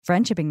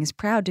Friendshipping is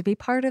proud to be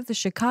part of the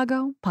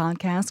Chicago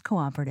Podcast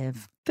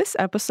Cooperative. This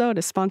episode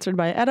is sponsored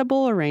by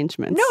Edible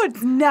Arrangements. No,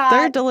 it's not.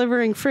 They're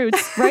delivering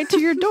fruits right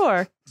to your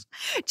door.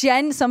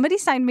 Jen, somebody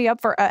signed me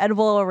up for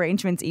Edible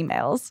Arrangements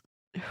emails.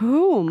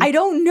 Whom? I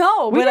don't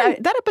know.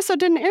 That episode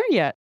didn't air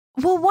yet.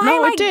 Well, why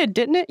No, am it did,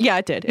 didn't it? Yeah,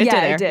 it did. It did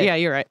air. Yeah,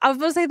 you're right. I was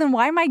going to say, then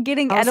why am I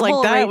getting I was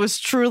edible? like, that was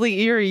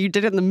truly eerie. You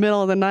did it in the middle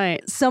of the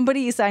night.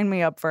 Somebody signed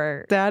me up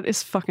for that.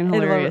 Is fucking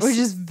hilarious. Which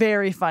is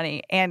very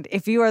funny. And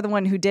if you are the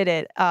one who did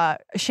it,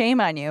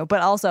 shame on you, but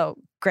also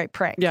great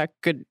prank. Yeah,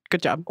 good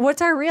job.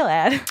 What's our real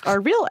ad?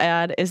 Our real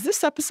ad is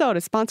this episode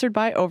is sponsored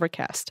by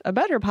Overcast, a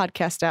better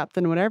podcast app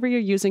than whatever you're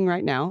using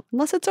right now,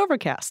 unless it's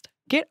Overcast.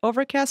 Get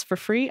Overcast for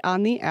free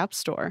on the App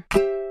Store.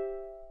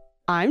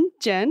 I'm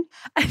Jen.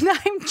 And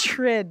I'm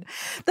Trin.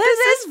 This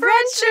is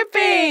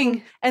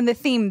Friendshipping! And the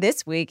theme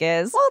this week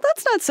is... Well,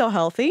 that's not so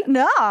healthy.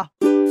 Nah.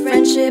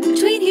 Friendship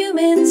between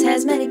humans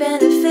has many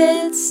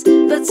benefits,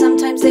 but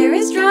sometimes there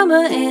is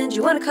drama and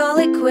you want to call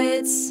it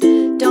quits.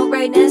 Don't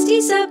write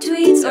nasty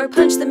subtweets or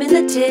punch them in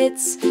the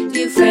tits.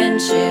 View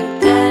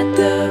friendship at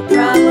the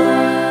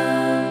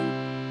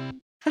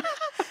problem.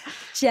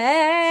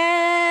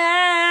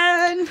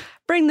 Jen!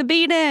 Bring the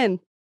beat in.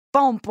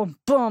 Bum, bum,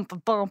 bum,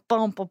 bum, bum,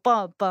 bum,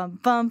 bum, bum,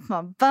 bum,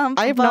 bum, bum.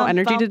 I have no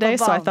energy today,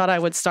 so I thought I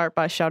would start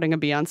by shouting a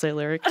Beyonce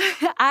lyric.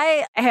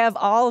 I have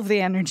all of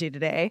the energy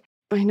today.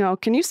 I know.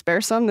 Can you spare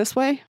some this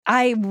way?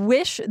 I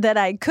wish that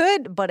I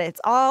could, but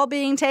it's all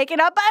being taken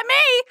up by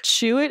me.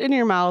 Chew it in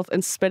your mouth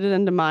and spit it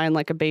into mine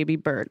like a baby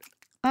bird.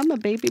 I'm a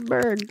baby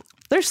bird.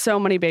 There's so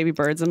many baby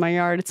birds in my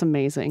yard. It's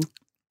amazing.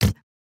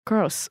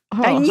 Gross.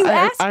 Oh, and you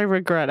asked? I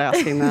regret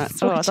asking that.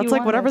 That's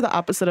like whatever the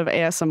opposite of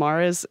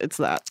ASMR is. It's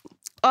that.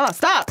 Oh,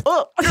 stop.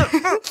 Oh.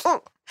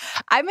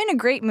 I'm in a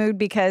great mood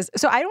because,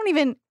 so I don't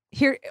even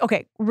hear,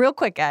 okay, real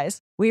quick,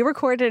 guys. We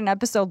recorded an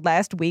episode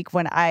last week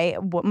when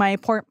my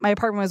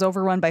apartment was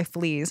overrun by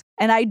fleas.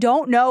 And I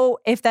don't know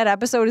if that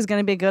episode is going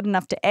to be good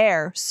enough to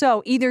air.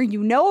 So either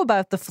you know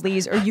about the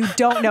fleas or you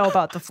don't know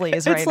about the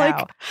fleas right now. It's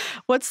like,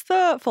 what's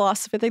the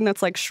philosophy thing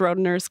that's like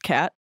Schrodinger's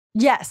cat?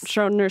 Yes.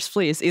 Schrodinger's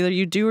fleas. Either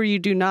you do or you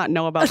do not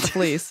know about the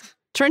fleas.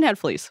 Trin had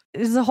fleas.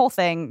 This is a whole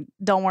thing.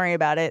 Don't worry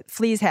about it.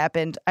 Fleas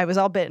happened. I was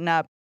all bitten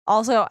up.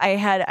 Also, I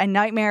had a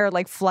nightmare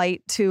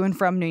flight to and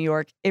from New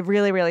York. It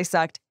really, really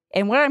sucked.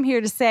 And what I'm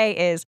here to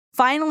say is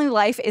finally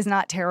life is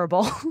not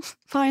terrible.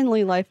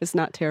 Finally life is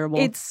not terrible.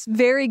 It's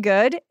very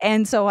good.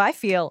 And so I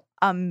feel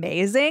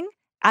amazing.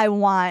 I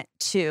want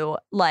to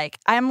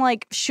I'm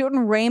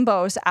shooting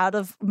rainbows out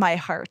of my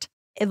heart.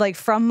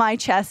 From my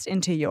chest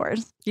into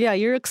yours. Yeah,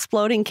 you're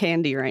exploding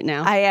candy right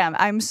now. I am.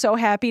 I'm so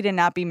happy to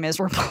not be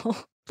miserable.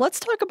 Let's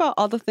talk about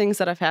all the things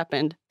that have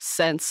happened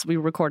since we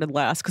recorded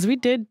last, because we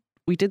did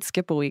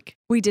skip a week.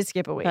 We did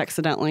skip a week.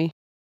 Accidentally.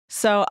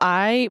 So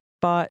I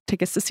bought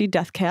tickets to see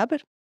Death Cab.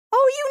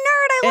 Oh, you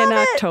nerd. I love it.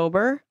 In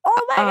October.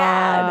 Oh, my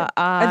God.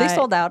 Are they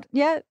sold out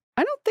yet?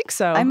 I don't think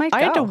so. I might go.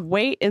 I had to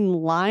wait in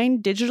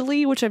line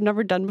digitally, which I've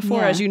never done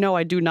before. Yeah. as you know,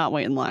 I do not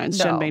wait in lines.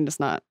 No. Jen Bain does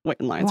not wait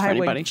in lines Why for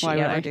anybody. would she Why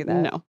would ever I do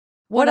that? No.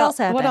 What else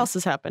happened? What else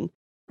has happened?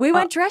 We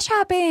went dress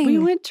shopping. We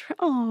went.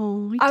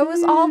 I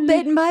was all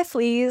bitten by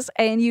fleas,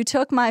 and you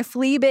took my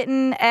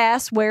flea-bitten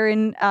ass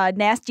wearing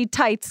nasty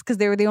tights because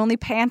they were the only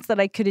pants that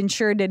I could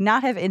ensure did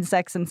not have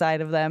insects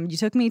inside of them. You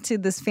took me to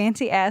this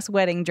fancy-ass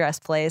wedding dress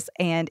place,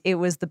 and it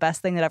was the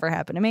best thing that ever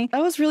happened to me.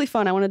 That was really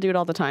fun. I want to do it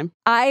all the time.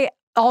 I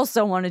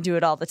also want to do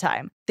it all the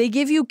time. They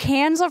give you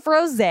cans of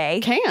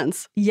rosé.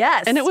 Cans?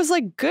 Yes. And it was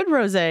good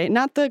rosé,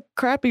 not the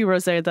crappy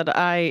rosé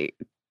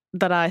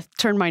that I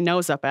turned my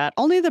nose up at.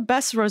 Only the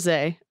best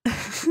rosé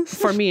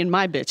for me and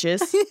my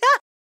bitches.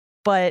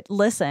 But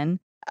listen,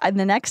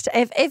 the next,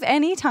 if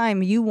any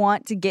time you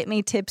want to get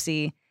me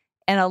tipsy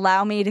and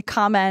allow me to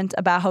comment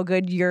about how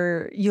good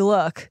you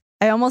look,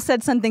 I almost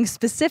said something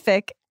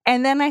specific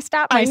and then I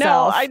stopped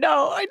myself. I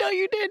know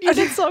you did. You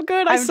did so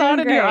good. I saw it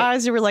in your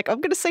eyes. You were like, I'm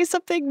going to say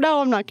something.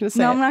 No, I'm not going to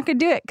say it. No, I'm not going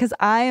to do it because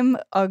I'm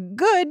a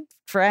good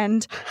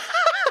friend.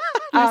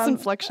 Nice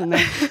inflection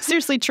there.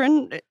 Seriously,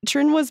 Trin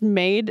was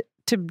made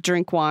to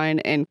drink wine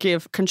and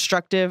give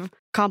constructive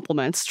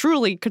compliments.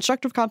 Truly,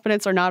 constructive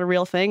compliments are not a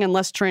real thing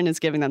unless Trin is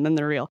giving them, then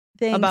they're real.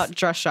 Thanks. About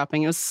dress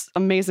shopping. It was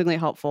amazingly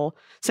helpful.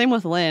 Same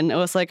with Lynn. It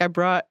was I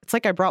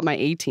brought my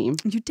A-team.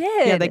 You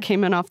did. Yeah, they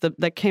came in off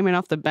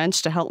the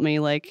bench to help me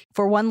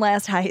for one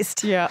last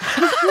heist. Yeah.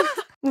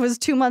 It was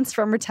 2 months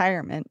from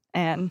retirement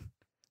and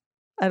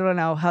I don't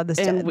know how this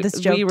joke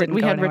didn't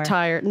we go had anywhere.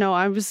 retired. No,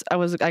 I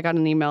got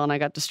an email and I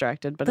got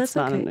distracted, but That's it's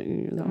not.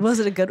 okay.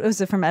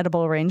 Was it from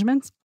Edible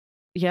Arrangements?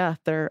 Yeah,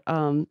 they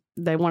want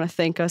to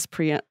thank us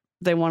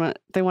they want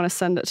to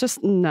send it.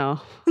 Just no.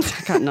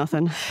 I got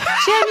nothing.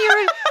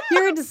 Jen,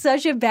 you're in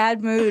such a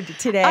bad mood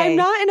today. I'm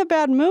not in a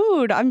bad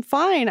mood. I'm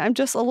fine. I'm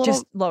just a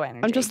little low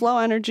energy. I'm just low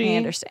energy. I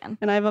understand.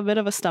 And I have a bit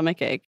of a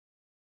stomach ache.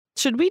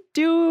 Should we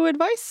do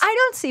advice? I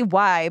don't see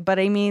why, but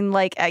I mean,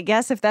 I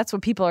guess if that's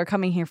what people are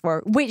coming here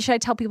for. Wait, should I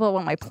tell people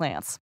about my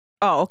plants?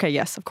 Oh, okay.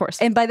 Yes, of course.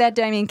 And by that,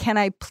 I mean, can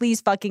I please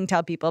fucking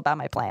tell people about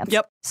my plants?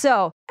 Yep.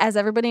 So, as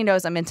everybody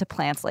knows, I'm into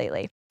plants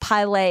lately.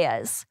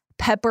 Pileas,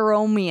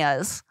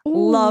 peperomias.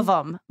 Ooh. Love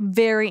them.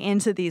 Very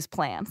into these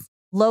plants.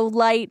 Low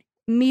light,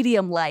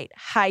 medium light,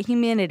 high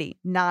humidity,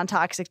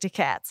 non-toxic to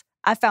cats.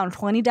 I found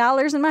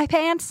 $20 in my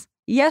pants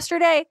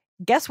yesterday.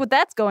 Guess what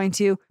that's going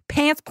to?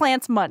 Pants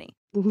plants money.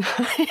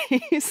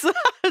 Nice.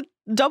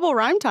 Double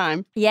rhyme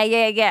time.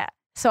 Yeah.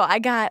 So I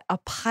got a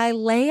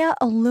Pilea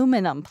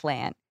aluminum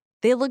plant.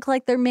 They look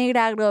like they're made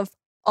out of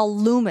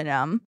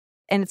aluminum,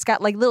 and it's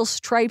got like little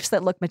stripes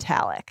that look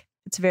metallic.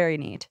 It's very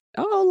neat.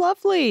 Oh,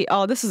 lovely.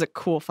 Oh, this is a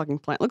cool fucking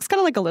plant. Looks kind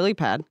of like a lily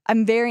pad.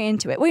 I'm very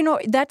into it. Wait, no,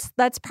 that's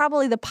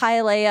probably the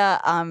Pilea.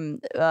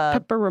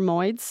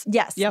 Peperomoids.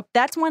 Yes. Yep.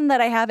 That's one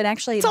that I have, and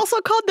actually, It's also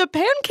called the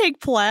pancake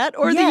plant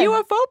or Yeah. the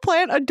UFO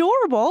plant.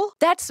 Adorable.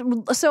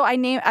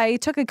 I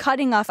took a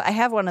cutting off. I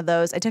have one of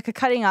those. I took a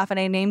cutting off, and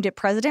I named it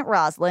President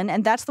Roslyn,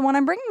 and that's the one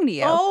I'm bringing to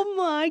you. Oh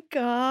my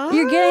God.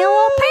 You're getting a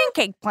little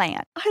pancake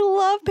plant. I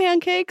love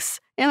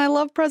pancakes and I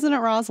love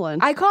President Roslyn.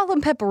 I call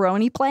them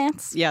pepperoni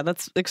plants Yeah,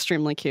 that's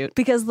extremely cute.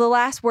 because the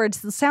last word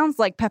sounds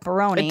like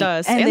pepperoni. It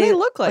does. And they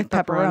look like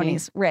pepperoni.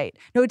 pepperonis. Right.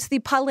 No, it's the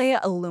Pilea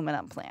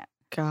aluminum plant.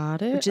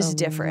 Got it. Which is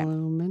different.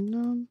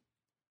 Aluminum.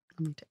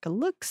 Let me take a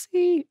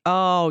look-see.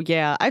 Oh,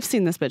 yeah. I've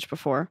seen this bitch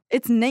before.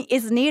 It's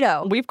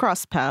neato. We've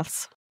crossed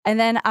paths. And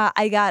then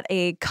I got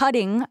a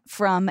cutting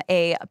from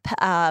a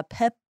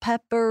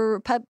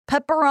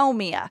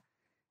pepperomia,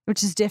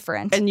 which is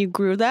different. And you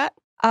grew that?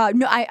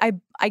 No,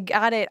 I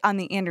got it on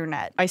the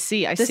internet. I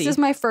see. This is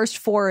my first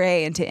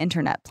foray into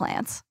internet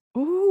plants.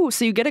 Ooh,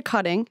 so you get a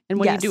cutting. And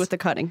what do you do Yes. with the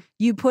cutting?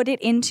 You put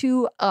it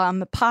into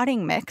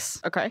potting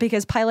mix. Okay.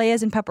 Because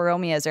Pileas and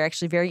peperomias are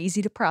actually very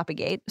easy to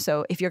propagate.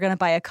 So if you're going to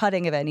buy a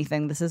cutting of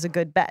anything, this is a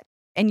good bet.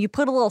 And you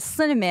put a little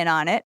cinnamon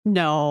on it.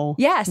 No.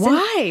 Yes.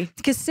 Why?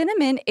 Because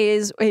cinnamon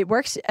it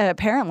works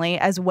apparently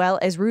as well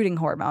as rooting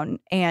hormone.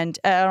 And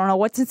I don't know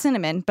what's in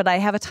cinnamon, but I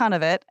have a ton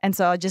of it. And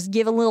so I'll just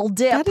give a little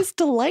dip. That is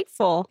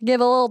delightful. Give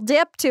a little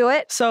dip to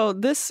it. So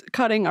this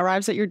cutting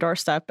arrives at your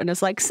doorstep and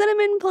is like,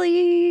 cinnamon,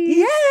 please.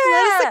 Yeah.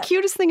 That is the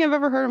cutest thing I've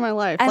ever heard in my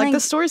life. And Like I- the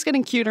story's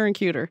getting cuter and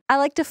cuter. I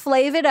like to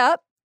flave it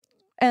up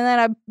and then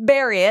I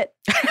bury it.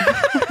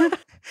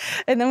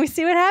 And then we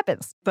see what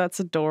happens. That's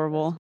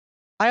adorable.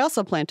 I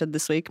also planted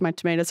this week my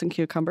tomatoes and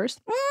cucumbers.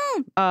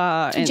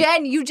 And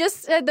Jen, you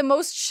just said the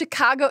most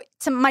Chicago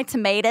to my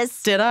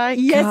tomatoes. did I?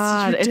 Yes,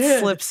 God, you it did.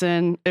 slips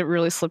in. It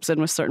really slips in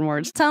with certain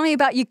words. Tell me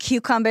about your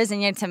cucumbers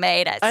and your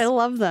tomatoes. I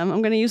love them.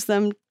 I'm going to use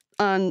them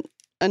on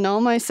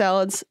all my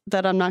salads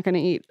that I'm not going to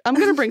eat. I'm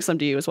going to bring some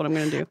to you is what I'm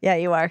going to do. Yeah,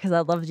 you are, because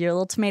I loved your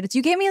little tomatoes.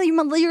 You gave me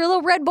your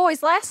little red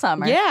boys last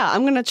summer. Yeah,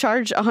 I'm going to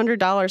charge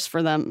 $100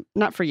 for them.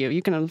 Not for you.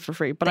 You can have them for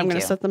free. But I'm Thank going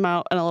you. to set them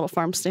out on a little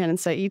farm stand and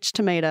say each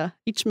tomato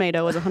is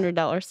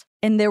 $100.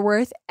 And they're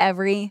worth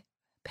every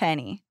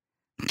penny.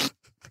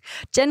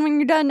 Jen, when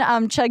you're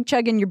done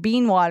chugging your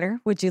bean water,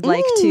 would you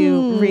like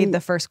to read the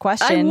first I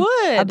question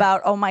would.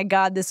 about, oh my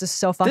God, this is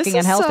so fucking this is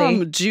unhealthy?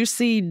 some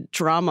juicy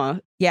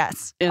drama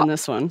Yes. in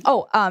this one.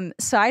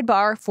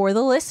 Sidebar for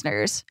the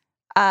listeners.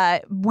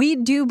 We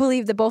do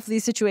believe that both of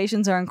these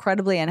situations are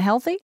incredibly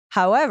unhealthy.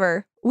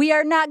 However, we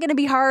are not going to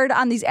be hard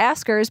on these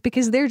askers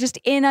because they're just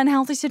in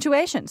unhealthy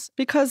situations.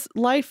 Because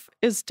life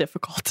is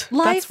difficult.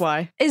 Life That's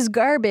why. is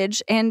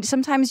garbage, and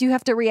sometimes you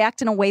have to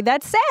react in a way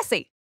that's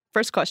sassy.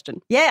 First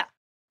question. Yeah.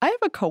 I have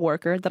a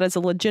coworker that is a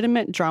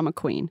legitimate drama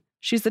queen.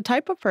 She's the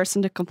type of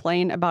person to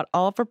complain about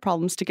all of her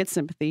problems to get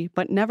sympathy,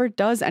 but never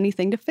does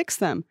anything to fix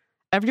them.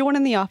 Everyone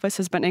in the office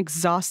has been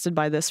exhausted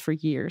by this for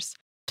years.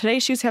 Today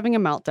she's having a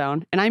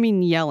meltdown, and I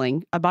mean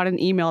yelling, about an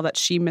email that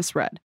she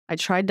misread. I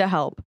tried to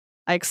help.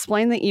 I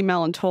explained the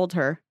email and told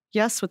her,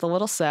 yes, with a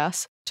little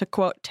sass, to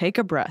quote, take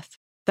a breath.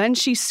 Then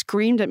she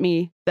screamed at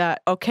me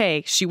that,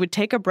 okay, she would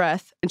take a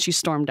breath, and she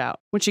stormed out.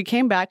 When she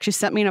came back, she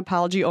sent me an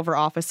apology over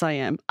Office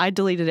IM. I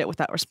deleted it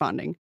without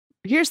responding.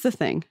 Here's the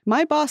thing.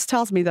 My boss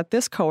tells me that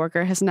this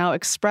coworker has now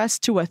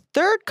expressed to a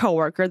third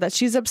coworker that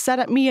she's upset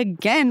at me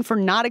again for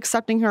not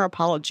accepting her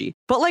apology.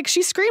 But like,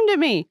 she screamed at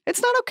me.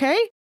 It's not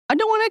okay. I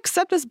don't want to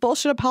accept this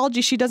bullshit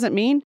apology she doesn't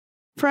mean.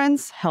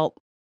 Friends,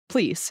 help.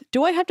 Please.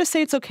 Do I have to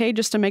say it's okay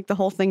just to make the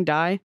whole thing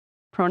die?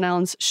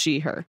 Pronouns she,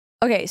 her.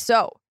 Okay,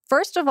 so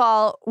first of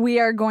all, we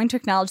are going to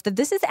acknowledge that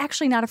this is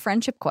actually not a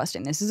friendship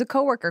question. This is a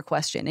coworker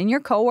question, and your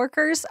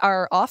coworkers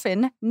are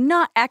often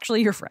not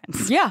actually your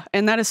friends. Yeah,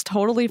 and that is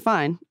totally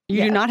fine. You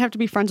Yeah. do not have to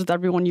be friends with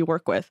everyone you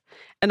work with.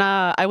 And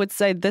I would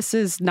say this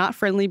is not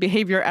friendly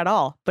behavior at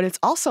all, but it's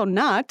also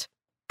not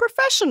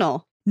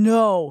professional.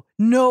 No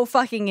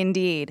fucking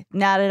indeed.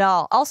 Not at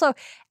all. Also,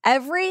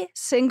 every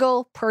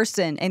single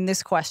person in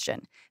this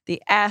question,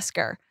 the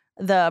asker,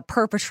 the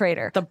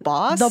perpetrator, The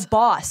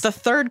boss? the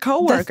third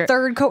coworker.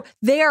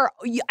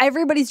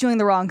 everybody's doing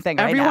the wrong thing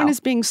right Everyone now. is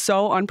being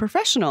so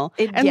unprofessional.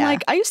 And yeah.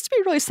 like, I used to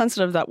be really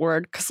sensitive to that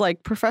word because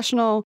like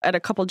professional at a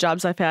couple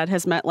jobs I've had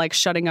has meant like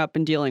shutting up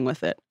and dealing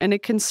with it. And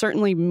it can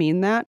certainly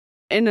mean that.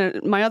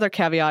 And my other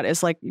caveat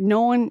is like,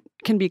 no one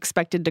can be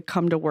expected to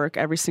come to work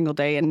every single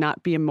day and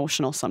not be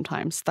emotional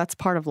sometimes. That's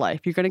part of life.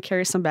 You're going to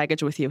carry some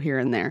baggage with you here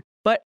and there.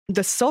 But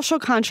the social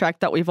contract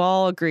that we've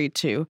all agreed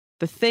to,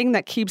 the thing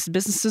that keeps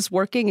businesses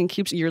working and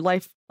keeps your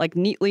life like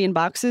neatly in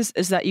boxes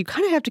is that you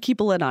kind of have to keep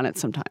a lid on it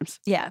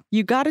sometimes. Yeah.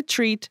 You got to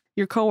treat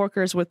your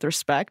coworkers with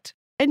respect.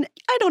 And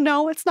I don't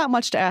know, it's not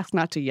much to ask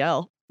not to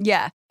yell.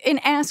 Yeah. And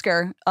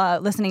Asker,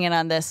 listening in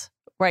on this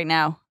right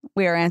now,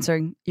 we are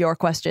answering your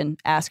question,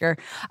 Asker.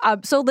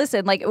 So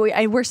listen, like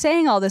we're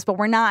saying all this, but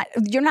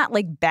you're not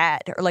like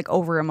bad or like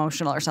over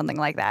emotional or something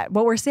like that.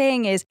 What we're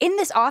saying is in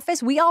this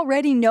office, we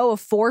already know of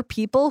 4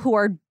 people who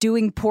are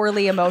doing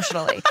poorly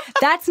emotionally.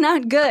 That's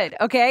not good.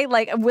 Okay.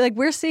 Like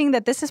we're seeing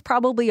that this is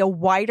probably a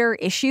wider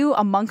issue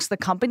amongst the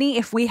company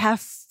if we have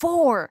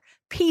 4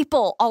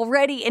 people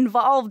already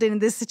involved in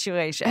this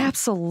situation.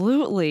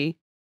 Absolutely.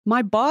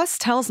 My boss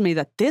tells me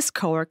that this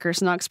coworker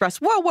is not expressed.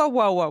 Whoa.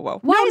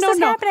 Why is this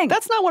happening?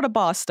 That's not what a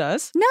boss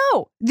does.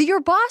 No,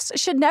 your boss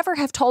should never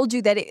have told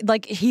you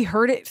that he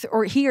heard it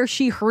or he or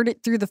she heard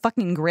it through the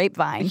fucking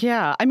grapevine.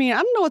 Yeah. I mean,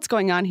 I don't know what's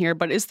going on here,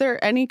 but is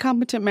there any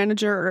competent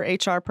manager or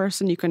HR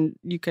person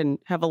you can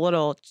have a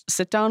little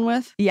sit down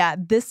with? Yeah,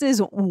 this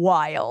is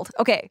wild.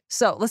 Okay,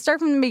 so let's start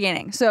from the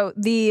beginning. So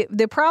the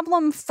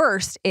problem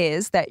first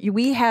is that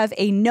we have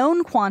a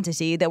known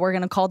quantity that we're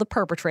going to call the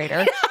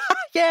perpetrator.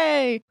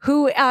 Yay!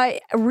 Who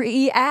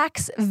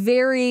reacts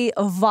very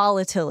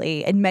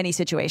volatilely in many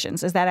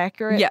situations. Is that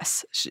accurate?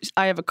 Yes.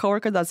 I have a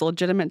coworker that's a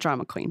legitimate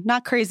drama queen.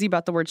 Not crazy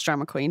about the words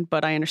drama queen,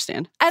 but I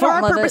understand. For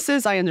our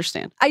purposes, I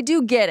understand. I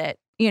do get it.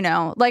 You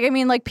know, like, I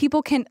mean, like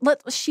people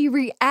she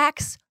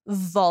reacts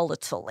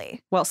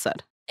volatilely. Well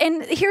said.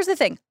 And here's the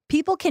thing.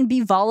 People can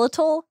be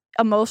volatile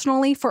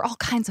emotionally for all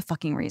kinds of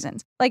fucking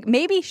reasons. Like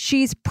maybe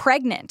she's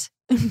pregnant.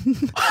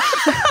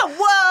 Whoa,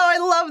 I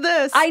love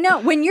this. I know.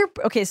 When you're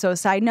okay, so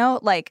side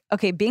note, like,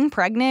 okay, being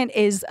pregnant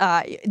is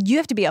you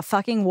have to be a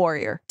fucking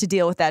warrior to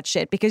deal with that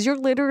shit because you're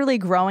literally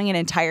growing an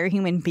entire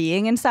human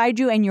being inside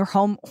you and your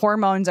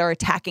hormones are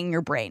attacking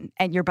your brain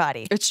and your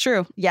body. It's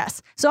true.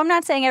 Yes. So I'm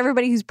not saying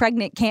everybody who's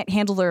pregnant can't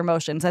handle their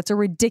emotions. That's a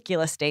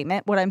ridiculous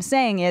statement. What I'm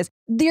saying is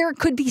there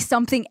could be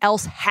something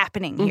else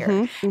happening here.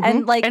 Mm-hmm.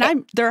 And like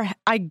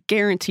I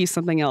guarantee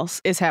something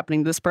else is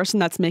happening to this person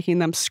that's making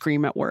them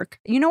scream at work.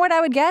 You know what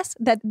I would guess?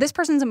 That this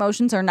person's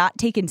emotions are not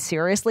taken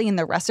seriously in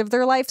the rest of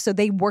their life. So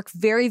they work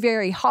very,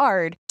 very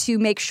hard to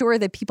make sure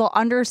that people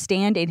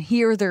understand and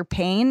hear their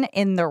pain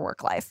in their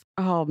work life.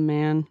 Oh,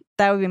 man.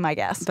 That would be my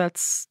guess.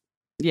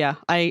 Yeah,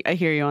 I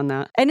hear you on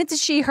that. And it's a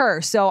she, her.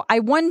 So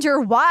I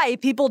wonder why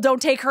people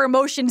don't take her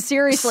emotions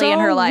seriously in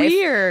her life.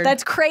 Weird.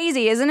 That's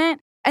crazy, isn't it?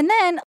 And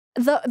then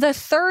the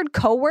third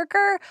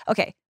coworker.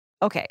 Okay.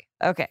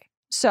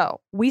 So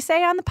we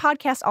say on the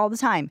podcast all the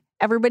time,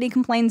 everybody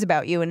complains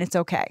about you and it's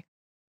okay.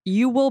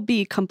 You will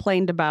be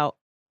complained about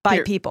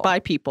by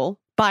people,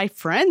 by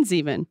friends,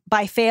 even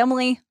by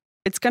family.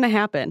 It's going to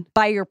happen.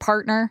 By your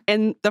partner.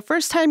 And the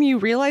first time you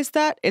realize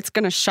that, it's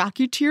going to shock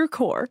you to your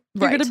core.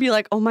 You're going to be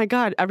like, oh my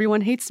God,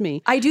 everyone hates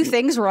me. I do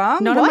things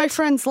wrong? None of my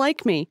friends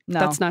like me. No.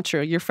 That's not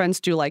true. Your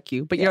friends do like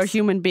you, but you're a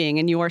human being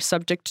and you are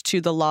subject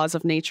to the laws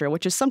of nature,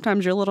 which is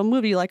sometimes your little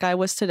movie like I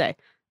was today.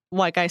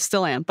 Like I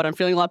still am, but I'm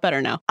feeling a lot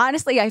better now.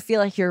 Honestly, I feel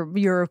like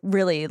you're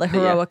really like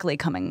heroically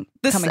coming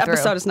This coming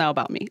episode through. is now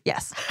about me.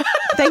 Yes.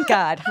 Thank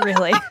God,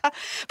 really.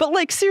 But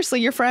like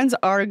seriously, your friends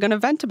are going to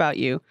vent about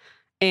you.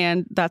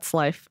 And that's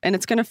life. And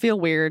it's going to feel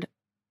weird.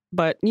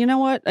 But you know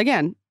what?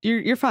 Again,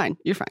 you're fine.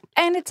 You're fine.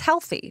 And it's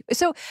healthy.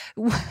 So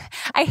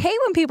I hate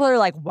when people are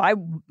like, why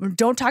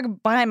don't talk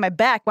behind my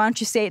back? Why don't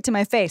you say it to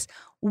my face?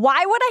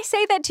 Why would I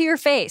say that to your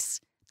face?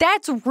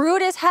 That's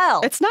rude as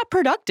hell. It's not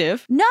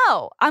productive.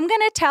 No, I'm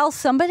going to tell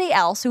somebody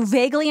else who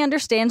vaguely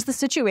understands the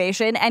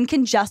situation and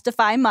can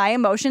justify my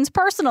emotions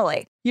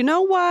personally. You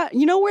know what?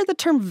 You know where the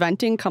term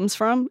venting comes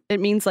from? It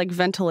means like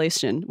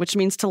ventilation, which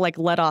means to like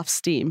let off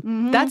steam.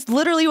 Mm-hmm. That's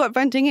literally what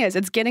venting is.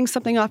 It's getting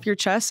something off your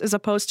chest as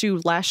opposed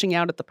to lashing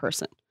out at the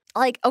person.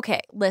 Like,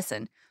 okay,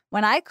 listen,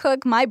 when I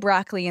cook my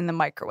broccoli in the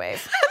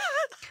microwave,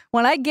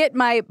 when I get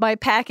my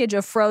package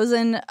of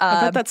frozen...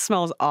 I bet that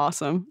smells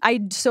awesome.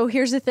 So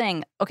here's the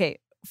thing. Okay,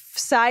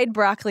 side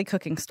broccoli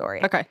cooking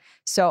story. Okay.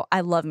 So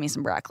I love me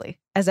some broccoli,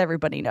 as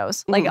everybody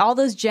knows. Like all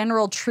those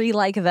general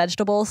tree-like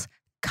vegetables,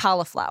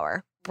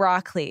 cauliflower,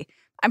 broccoli.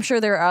 I'm sure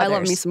there are others. I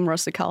love me some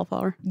roasted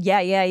cauliflower.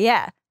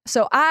 Yeah.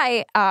 So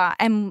I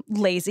am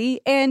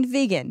lazy and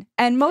vegan.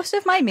 And most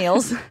of my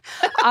meals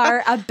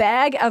are a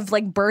bag of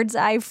like bird's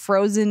eye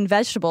frozen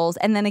vegetables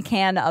and then a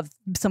can of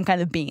some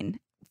kind of bean,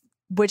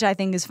 which I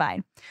think is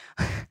fine.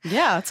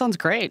 Yeah, that sounds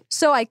great.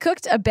 So I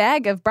cooked a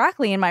bag of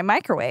broccoli in my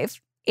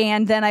microwave.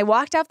 And then I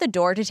walked out the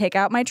door to take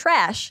out my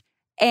trash.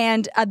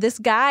 And this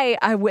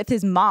guy with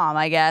his mom,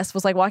 I guess,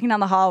 was like walking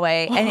down the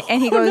hallway.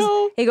 And he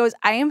goes,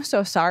 I am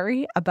so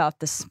sorry about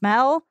the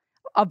smell.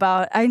 And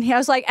I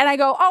was like, and I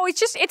go, oh,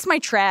 it's my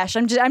trash.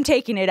 I'm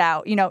taking it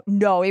out. You know,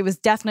 no, it was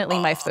definitely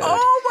my food.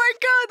 Oh my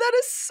God, that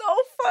is so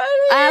funny.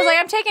 And I was like,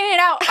 I'm taking it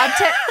out.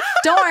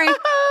 Don't worry.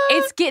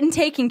 It's getting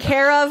taken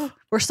care of.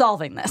 We're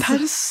solving this. That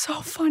is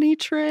so funny,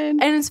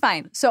 Trin. And it's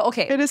fine. So,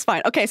 okay. It is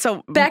fine. Okay,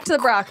 so back to the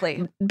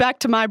broccoli. Back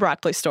to my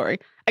broccoli story.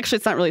 Actually,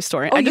 it's not really a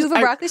story. Oh, you have a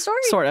broccoli story?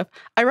 Sort of.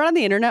 I read on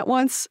the internet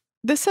once.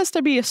 This has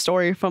to be a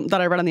story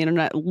that I read on the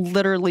internet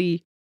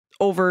literally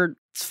over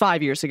It's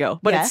 5 years ago,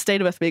 but Yeah. it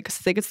stayed with me because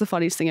I think it's the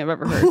funniest thing I've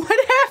ever heard.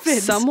 What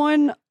happened?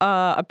 Someone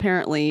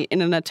apparently,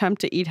 in an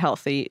attempt to eat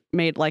healthy,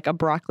 made like a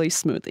broccoli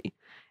smoothie.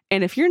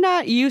 And if you're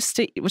not used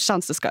to, which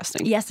sounds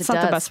disgusting. Yes, it it's not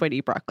does. the best way to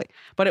eat broccoli.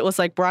 But it was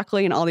like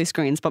broccoli and all these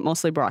greens, but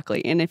mostly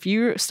broccoli. And if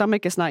your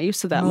stomach is not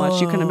used to that much,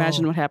 you can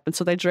imagine what happened.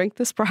 So they drank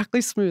this broccoli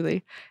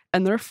smoothie,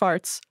 and their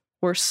farts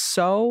were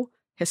so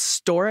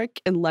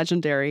historic and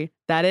legendary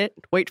that it,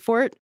 wait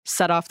for it,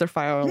 set off their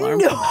fire alarm.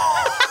 No.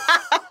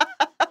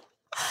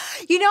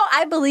 You know,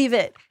 I believe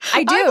it.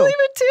 I do. I believe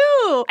it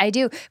too. I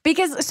do.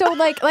 Because so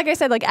like I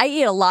said, like I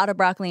eat a lot of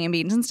broccoli and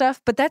beans and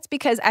stuff, but that's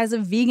because as a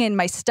vegan,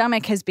 my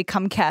stomach has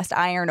become cast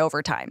iron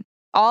over time.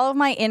 All of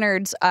my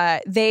innards,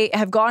 they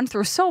have gone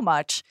through so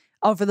much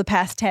over the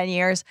past 10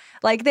 years.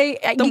 Like The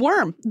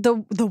worm.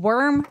 The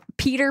worm,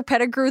 Peter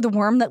Pettigrew, the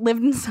worm that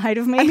lived inside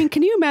of me. I mean,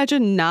 can you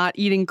imagine not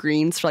eating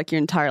greens for like your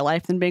entire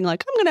life and being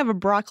like, I'm going to have a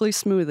broccoli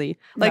smoothie?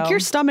 Like No. your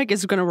stomach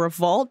is going to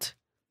revolt.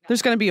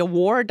 There's going to be a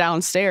war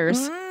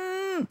downstairs.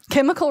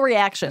 Chemical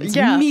reactions,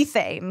 Yeah.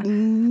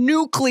 methane.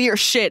 Nuclear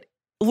shit.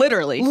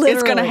 Literally. It's going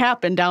to Literally.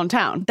 happen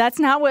downtown. That's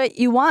not what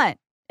you want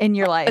in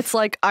your life. It's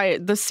like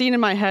the scene in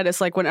my head is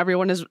like when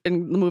everyone is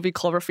in the movie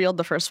Cloverfield,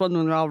 the first one,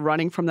 when they're all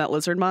running from that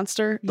lizard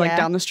monster, like Yeah.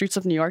 down the streets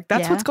of New York.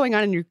 That's Yeah. what's going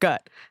on in your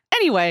gut.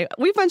 Anyway,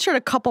 we've ventured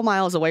a couple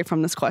miles away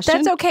from this question.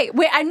 That's okay.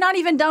 Wait, I'm not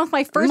even done with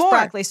my first More.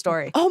 broccoli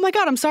story. Oh my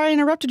God, I'm sorry I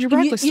interrupted your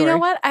broccoli story. You know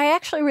what? I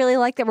actually really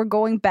like that we're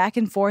going back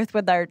and forth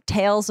with our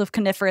tales of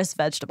coniferous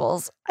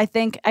vegetables. I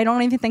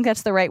don't even think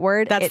that's the right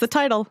word. That's the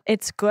title.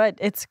 It's good.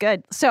 It's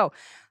good. So,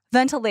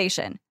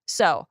 ventilation.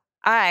 So,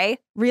 I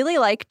really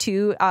like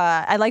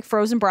I like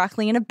frozen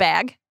broccoli in a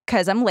bag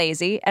because I'm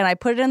lazy, and I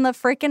put it in the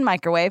freaking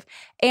microwave,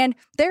 and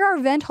there are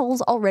vent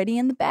holes already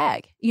in the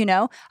bag. You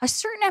know, a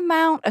certain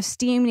amount of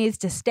steam needs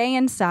to stay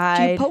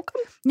inside. Do you poke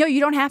them? No, you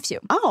don't have to.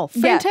 Oh,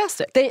 Yeah.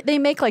 fantastic. They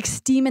make like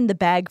steam in the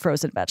bag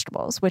frozen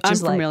vegetables, which I'm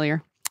is like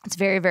familiar. it's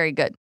very, very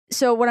good.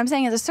 So what I'm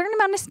saying is a certain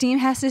amount of steam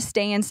has to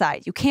stay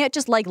inside. You can't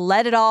just like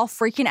let it all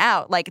freaking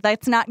out. Like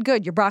that's not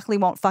good. Your broccoli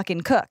won't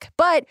fucking cook.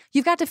 But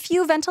you've got a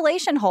few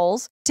ventilation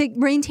holes to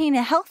maintain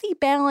a healthy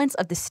balance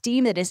of the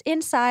steam that is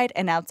inside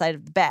and outside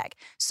of the bag.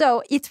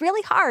 So it's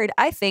really hard,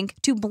 I think,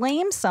 to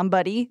blame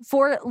somebody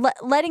for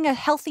letting a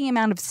healthy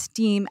amount of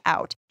steam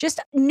out. Just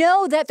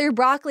know that their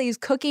broccoli is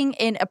cooking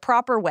in a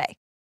proper way.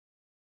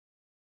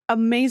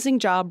 Amazing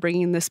job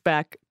bringing this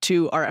back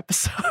to our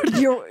episode.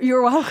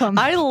 You're welcome.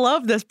 I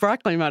love this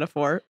broccoli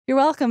metaphor. You're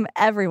welcome,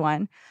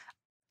 everyone.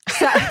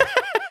 So,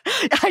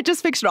 I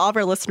just pictured all of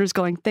our listeners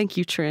going, thank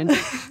you, Trin.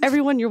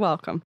 Everyone, you're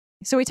welcome.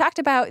 so we talked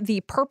about the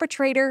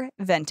perpetrator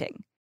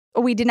venting.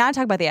 We did not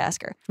talk about the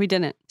asker. We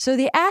didn't. So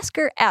the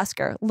asker,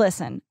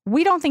 listen,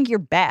 we don't think you're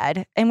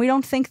bad and we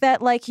don't think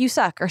that like you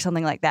suck or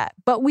something like that.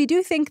 But we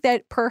do think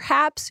that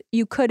perhaps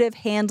you could have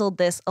handled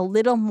this a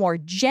little more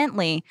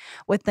gently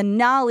with the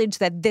knowledge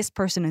that this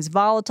person is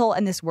volatile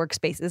and this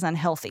workspace is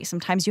unhealthy.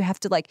 Sometimes you have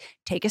to like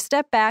take a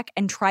step back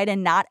and try to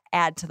not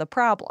add to the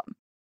problem.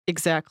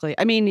 Exactly.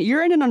 I mean,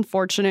 you're in an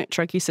unfortunate,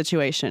 tricky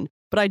situation.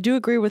 But I do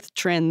agree with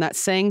Trin that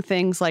saying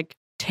things like,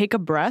 take a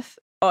breath,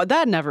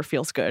 that never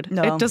feels good.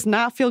 No. It does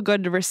not feel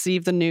good to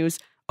receive the news.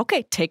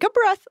 Okay, take a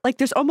breath. Like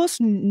there's almost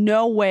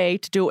no way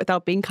to do it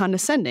without being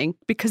condescending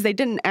because they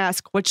didn't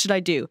ask, what should I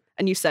do?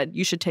 And you said,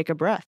 you should take a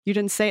breath. You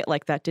didn't say it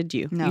like that, did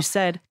you? No. You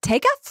said,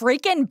 Take a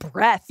freaking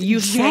breath. you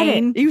said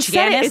Jane. it. You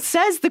said it. Janice. It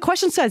says, the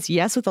question says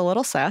yes with a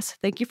little sass.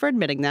 Thank you for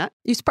admitting that.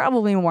 It's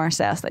probably more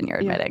sass than you're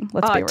admitting.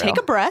 Let's be real. Take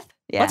a breath.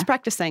 Yeah. Let's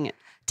practice saying it.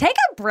 Take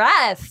a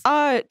breath.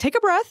 Take a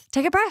breath.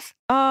 Take a breath.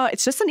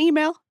 It's just an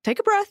email. Take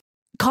a breath.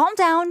 Calm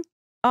down.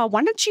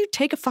 Why don't you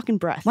take a fucking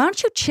breath? Why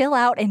don't you chill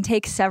out and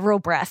take several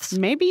breaths?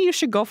 Maybe you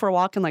should go for a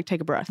walk and like take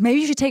a breath. Maybe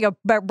you should take a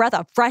breath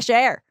of fresh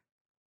air.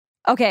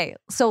 Okay,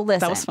 so listen.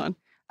 That was fun.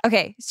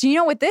 Okay, so you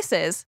know what this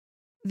is?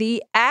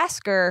 The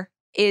asker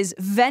is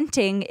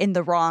venting in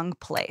the wrong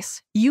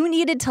place. You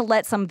needed to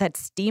let some of that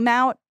steam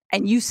out,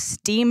 and you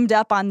steamed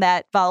up on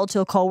that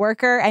volatile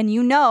coworker, and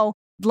you know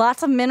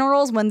lots of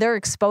minerals, when they're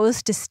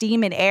exposed to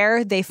steam and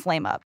air, they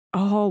flame up.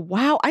 Oh,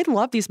 wow. I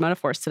love these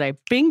metaphors today.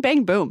 Bing,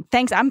 bang, boom.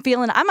 Thanks, I'm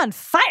on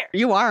fire.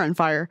 You are on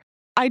fire.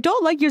 I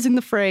don't like using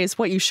the phrase,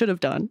 what you should have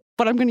done,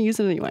 but I'm going to use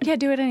it anyway. Yeah,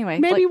 do it anyway.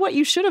 Maybe what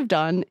you should have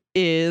done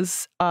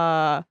is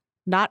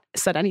not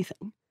said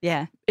anything.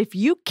 Yeah. If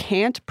you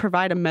can't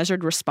provide a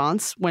measured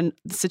response when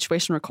the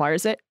situation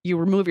requires it, you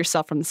remove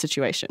yourself from the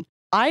situation.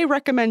 I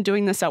recommend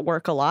doing this at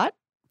work a lot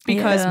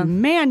because, Yeah.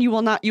 man, you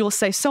will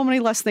say so many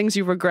less things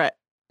you regret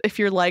if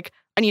you're like,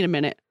 I need a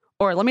minute,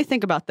 or let me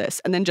think about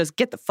this, and then just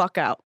get the fuck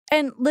out.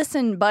 And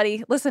listen,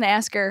 buddy, listen,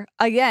 Asker.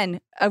 Again,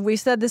 we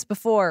said this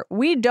before.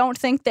 We don't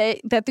think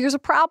that there's a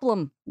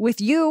problem with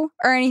you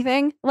or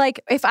anything. Like,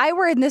 if I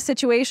were in this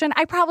situation,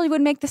 I probably would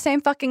make the same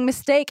fucking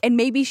mistake and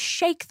maybe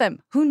shake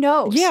them. Who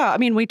knows? Yeah, I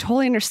mean, we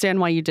totally understand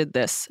why you did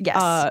this.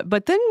 Yes.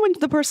 But then when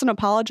the person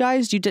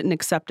apologized, you didn't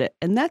accept it.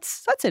 And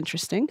that's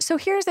interesting. So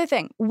here's the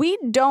thing. We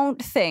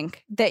don't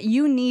think that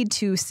you need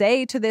to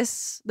say to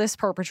this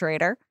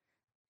perpetrator,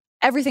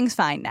 everything's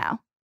fine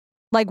now.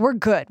 Like, we're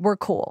good. We're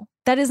cool.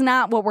 That is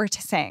not what we're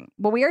saying.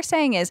 What we are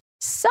saying is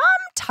sometimes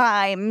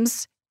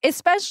sometimes,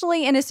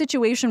 especially in a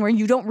situation where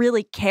you don't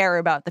really care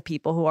about the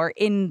people who are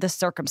in the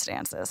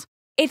circumstances,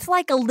 it's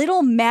like a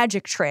little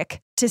magic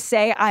trick to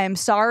say, I am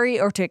sorry,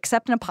 or to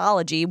accept an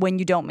apology when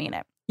you don't mean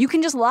it. You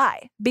can just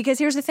lie, because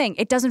here's the thing.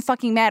 It doesn't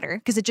fucking matter,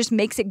 because it just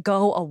makes it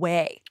go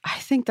away. I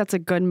think that's a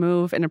good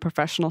move in a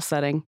professional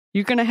setting.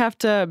 You're going to have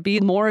to be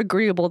more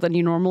agreeable than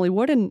you normally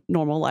would in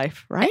normal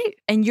life, right?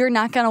 And you're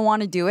not going to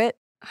want to do it.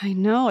 I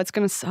know, it's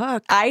going to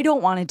suck. I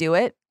don't want to do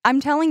it. I'm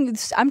telling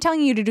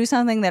you to do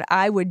something that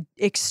I would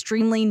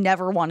extremely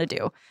never want to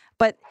do.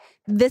 But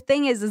the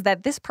thing is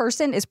that this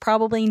person is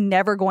probably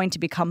never going to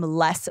become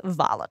less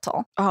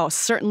volatile. Oh,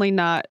 certainly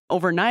not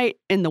overnight,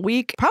 in the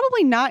week.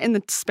 Probably not in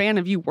the span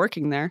of you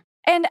working there.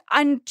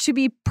 And to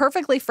be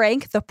perfectly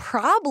frank, the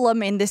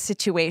problem in this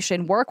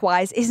situation,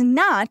 work-wise, is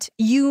not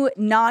you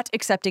not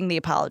accepting the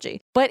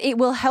apology, but it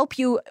will help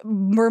you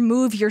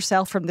remove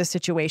yourself from the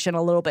situation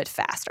a little bit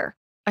faster.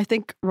 I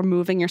think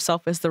removing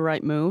yourself is the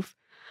right move.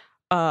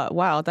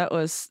 Wow,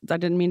 I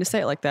didn't mean to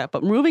say it like that,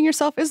 but removing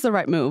yourself is the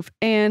right move.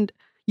 And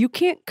you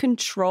can't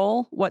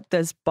control what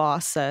this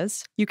boss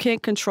says. You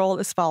can't control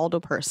this volatile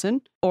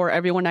person or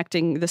everyone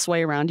acting this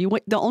way around you.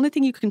 The only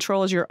thing you can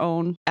control is your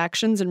own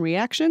actions and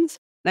reactions.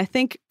 And I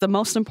think the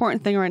most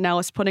important thing right now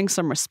is putting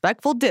some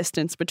respectful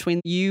distance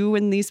between you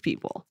and these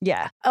people.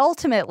 Yeah.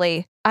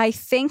 Ultimately, I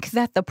think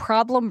that the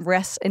problem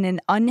rests in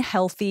an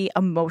unhealthy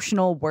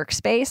emotional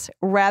workspace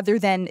rather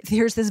than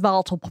here's this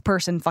volatile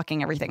person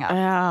fucking everything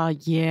up.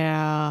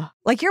 Yeah.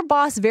 Like, your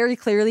boss very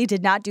clearly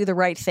did not do the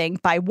right thing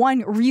by,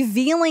 one,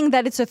 revealing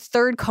that it's a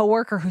third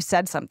coworker who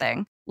said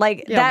something.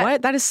 Like,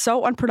 that is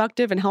so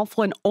unproductive and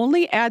helpful and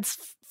only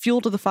adds fuel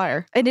to the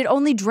fire. And it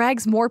only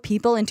drags more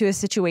people into a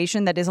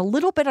situation that is a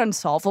little bit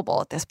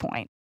unsolvable at this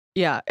point.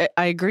 Yeah,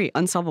 I agree.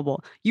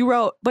 Unsolvable. You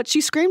wrote, but she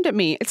screamed at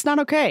me. It's not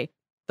okay.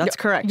 That's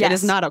correct. Yes. It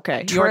is not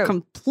okay. True. You are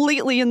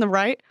completely in the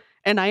right.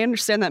 And I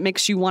understand that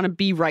makes you want to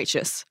be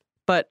righteous.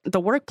 But the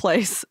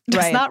workplace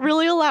does not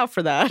really allow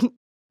for that.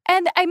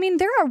 And I mean,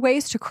 there are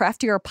ways to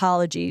craft your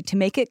apology to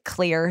make it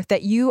clear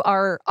that you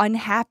are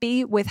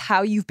unhappy with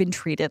how you've been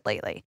treated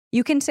lately.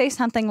 You can say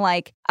something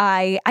like,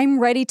 I'm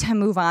ready to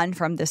move on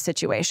from this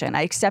situation.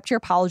 I accept your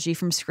apology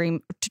for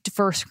screaming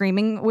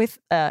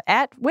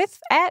at.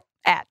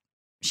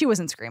 She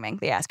wasn't screaming.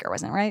 The asker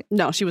wasn't, right?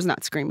 No, she was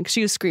not screaming.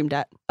 She was screamed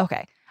at.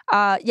 Okay.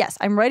 Yes,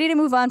 I'm ready to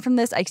move on from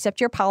this. I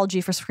accept your apology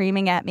for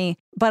screaming at me,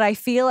 but I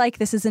feel like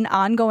this is an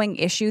ongoing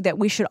issue that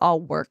we should all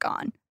work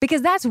on,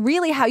 because that's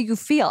really how you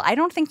feel. I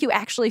don't think you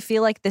actually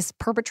feel like this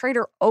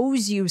perpetrator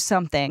owes you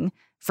something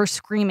for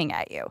screaming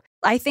at you.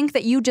 I think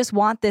that you just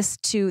want this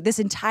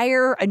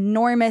entire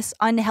enormous,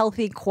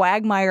 unhealthy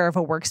quagmire of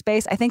a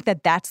workspace. I think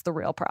that that's the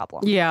real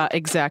problem. Yeah,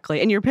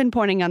 exactly. And you're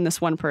pinpointing on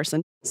this one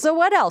person. So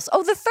what else?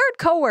 Oh, the third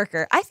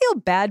coworker. I feel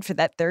bad for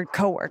that third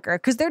coworker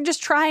because they're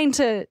just trying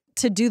to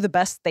do the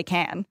best they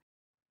can.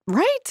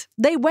 Right?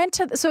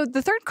 So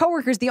the third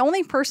coworker is the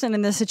only person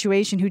in this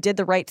situation who did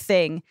the right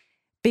thing,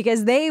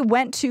 because they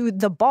went to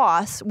the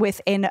boss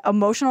with an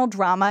emotional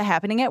drama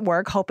happening at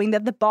work, hoping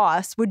that the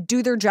boss would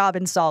do their job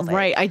and solve it.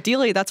 Right.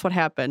 Ideally, that's what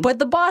happened. But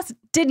the boss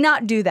did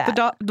not do that.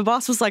 The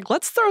boss was like,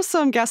 let's throw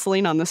some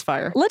gasoline on this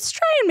fire. Let's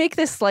try and make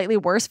this slightly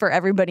worse for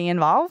everybody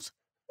involved.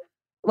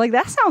 Like,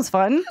 that sounds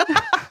fun.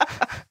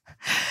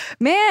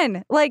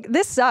 Man, like,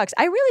 this sucks.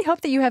 I really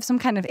hope that you have some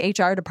kind of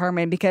HR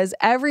department, because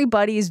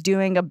everybody's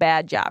doing a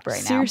bad job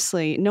right now.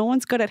 Seriously, no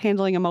one's good at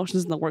handling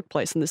emotions in the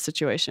workplace in this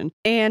situation.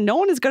 And no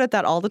one is good at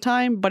that all the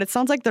time, but it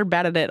sounds like they're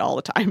bad at it all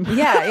the time.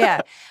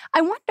 Yeah.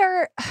 I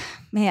wonder,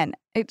 man,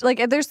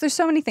 there's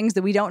so many things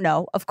that we don't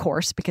know, of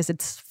course, because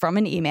it's from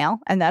an email,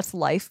 and that's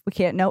life. We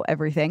can't know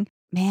everything.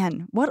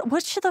 Man, what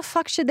the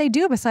fuck should they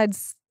do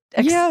besides...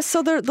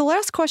 So the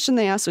last question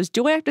they asked was,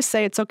 do I have to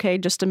say it's okay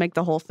just to make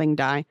the whole thing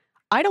die?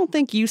 I don't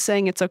think you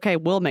saying it's okay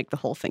will make the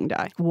whole thing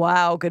die.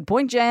 Wow, good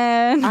point,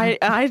 Jen.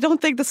 I don't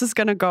think this is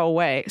going to go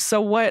away.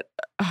 So what,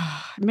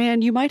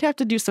 man, you might have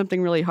to do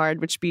something really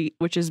hard, which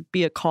is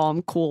be a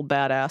calm, cool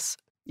badass.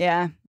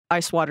 Yeah.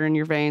 Ice water in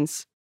your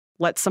veins.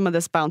 Let some of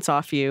this bounce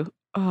off you.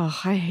 Oh,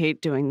 I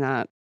hate doing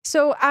that.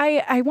 So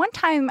one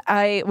time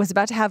I was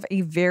about to have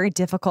a very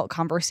difficult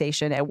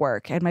conversation at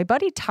work, and my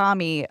buddy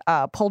Tommy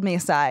pulled me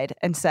aside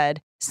and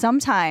said,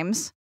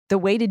 sometimes the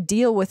way to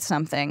deal with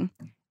something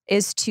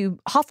is to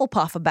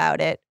Hufflepuff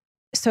about it,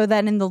 so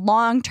that in the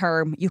long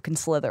term you can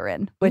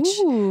Slytherin, which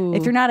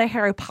if you're not a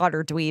Harry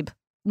Potter dweeb,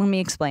 let me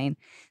explain.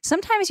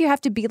 Sometimes you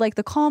have to be like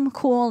the calm,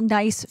 cool,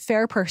 nice,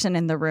 fair person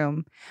in the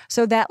room,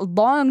 so that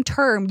long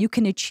term you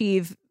can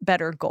achieve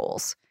better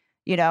goals.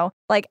 You know,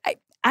 like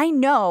I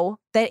know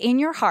that in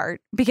your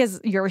heart,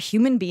 because you're a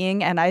human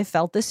being, and I've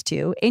felt this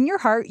too, in your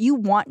heart, you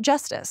want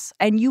justice,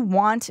 and you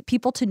want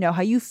people to know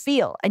how you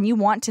feel, and you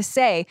want to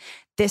say,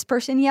 this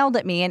person yelled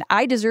at me and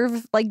I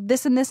deserve like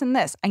this and this and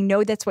this. I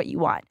know that's what you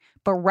want.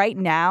 But right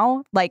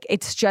now, like,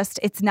 it's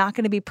not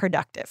going to be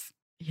productive.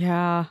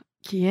 Yeah.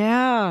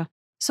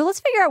 So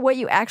let's figure out what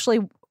you actually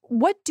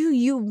what do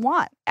you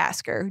want,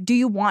 Asker? Do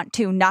you want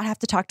to not have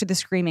to talk to the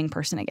screaming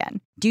person again?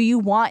 Do you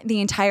want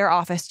the entire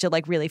office to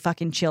like really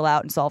fucking chill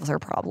out and solve their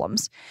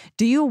problems?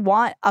 Do you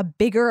want a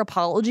bigger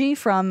apology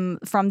from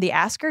the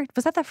Asker?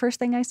 Was that the first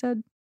thing I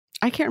said?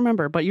 I can't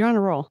remember, but you're on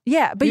a roll.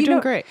 Yeah, but you're doing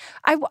great.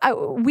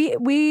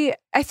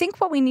 I think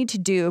what we need to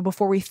do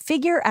before we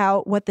figure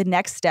out what the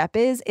next step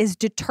is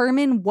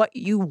determine what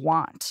you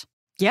want.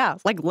 Yeah,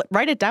 like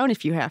write it down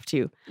if you have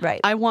to.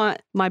 Right. I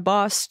want my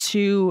boss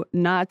to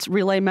not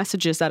relay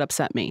messages that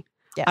upset me.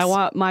 Yes. I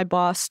want my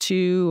boss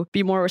to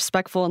be more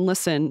respectful and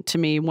listen to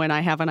me when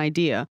I have an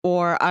idea.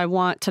 Or I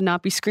want to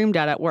not be screamed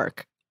at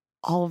work.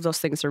 All of those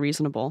things are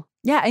reasonable.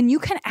 Yeah, and you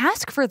can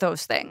ask for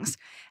those things.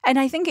 And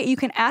I think you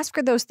can ask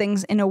for those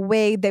things in a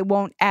way that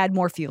won't add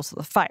more fuel to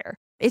the fire.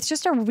 It's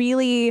just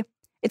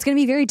it's going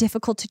to be very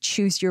difficult to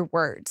choose your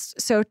words.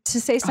 So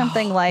to say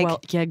something like...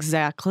 Well, yeah,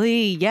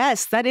 exactly.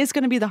 Yes, that is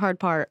going to be the hard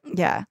part.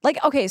 Yeah.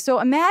 Like, okay, so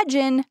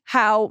imagine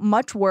how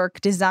much work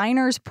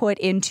designers put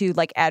into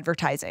like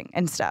advertising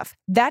and stuff.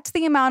 That's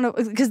the amount of...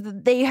 Because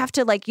they have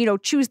to like,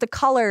 choose the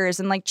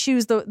colors and like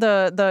choose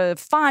the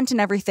font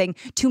and everything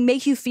to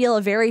make you feel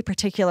a very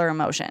particular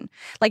emotion.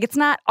 Like, it's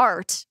not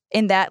art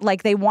in that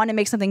like they want to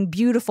make something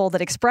beautiful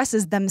that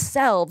expresses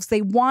themselves.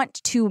 They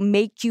want to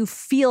make you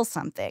feel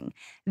something.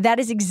 That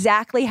is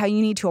exactly how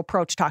you need to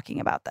approach talking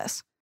about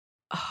this.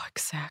 Oh,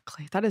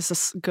 exactly. That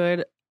is a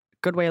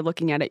good way of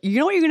looking at it. You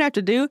know what you're going to have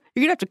to do? You're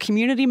going to have to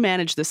community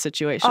manage this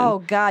situation. Oh,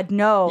 God,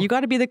 no. You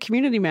got to be the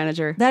community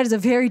manager. That is a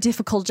very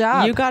difficult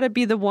job. You got to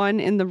be the one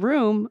in the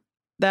room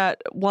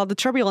that while the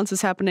turbulence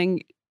is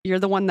happening, you're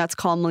the one that's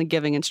calmly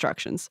giving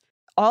instructions.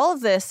 All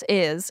of this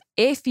is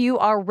if you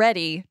are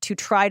ready to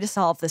try to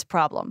solve this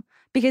problem.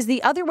 Because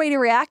the other way to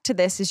react to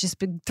this is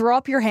just throw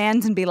up your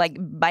hands and be like,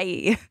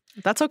 bye.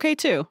 That's okay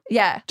too.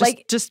 Yeah.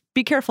 Just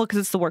be careful because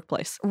it's the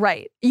workplace.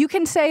 Right. You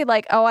can say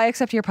like, oh, I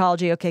accept your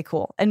apology. Okay,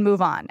 cool. And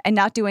move on and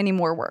not do any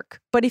more work.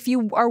 But if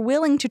you are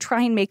willing to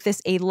try and make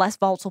this a less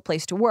volatile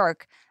place to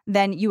work,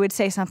 then you would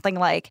say something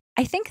like,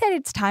 I think that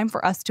it's time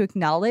for us to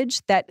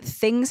acknowledge that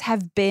things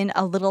have been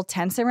a little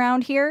tense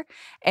around here.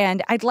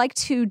 And I'd like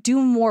to do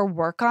more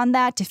work on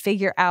that to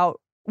figure out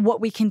what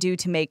we can do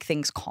to make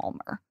things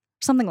calmer.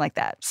 Something like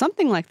that.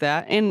 Something like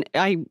that. And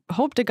I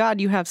hope to God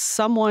you have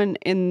someone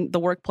in the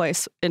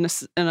workplace in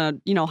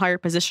a higher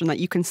position that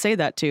you can say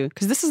that to,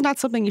 because this is not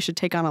something you should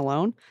take on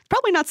alone.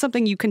 Probably not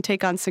something you can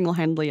take on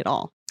single-handedly at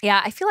all.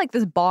 Yeah, I feel like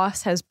this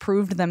boss has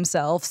proved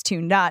themselves to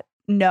not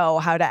know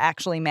how to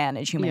actually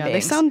manage human beings.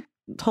 They sound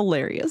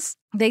hilarious.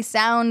 That's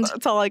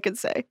all I can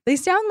say. They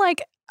sound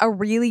like a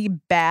really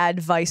bad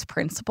vice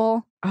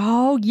principal.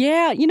 Oh,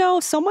 yeah.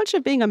 So much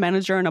of being a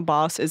manager and a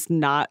boss is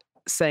not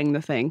saying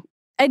the thing.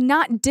 And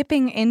not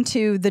dipping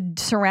into the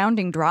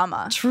surrounding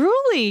drama.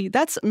 Truly.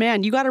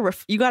 Man, you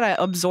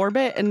gotta absorb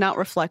it and not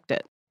reflect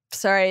it.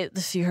 Sorry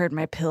if you heard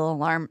my pill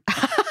alarm.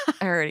 I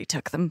already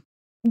took them.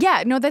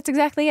 Yeah, no, that's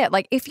exactly it.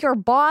 Like, if your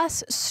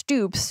boss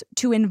stoops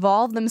to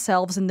involve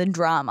themselves in the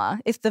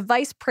drama, if the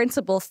vice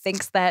principal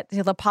thinks that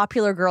the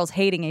popular girls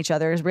hating each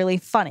other is really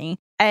funny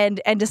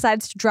and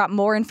decides to drop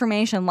more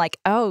information like,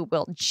 oh,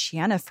 well,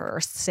 Jennifer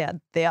said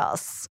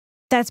this,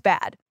 that's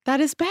bad. That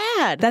is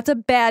bad. That's a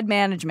bad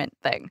management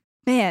thing.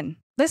 Man,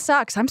 this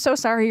sucks. I'm so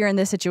sorry you're in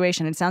this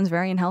situation. It sounds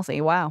very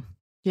unhealthy. Wow.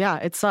 Yeah,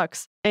 it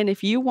sucks. And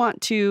if you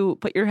want to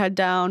put your head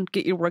down,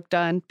 get your work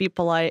done, be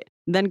polite,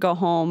 then go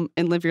home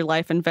and live your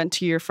life and vent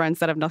to your friends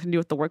that have nothing to do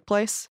with the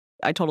workplace,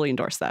 I totally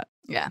endorse that.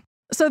 Yeah.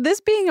 So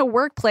this being a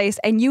workplace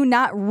and you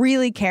not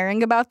really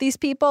caring about these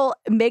people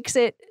makes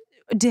it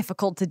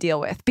difficult to deal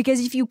with, because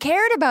if you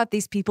cared about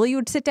these people, you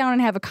would sit down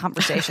and have a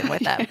conversation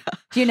with them,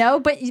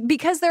 but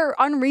because they're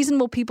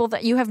unreasonable people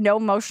that you have no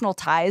emotional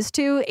ties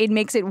to, it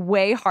makes it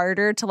way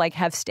harder to like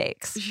have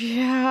stakes.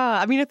 Yeah.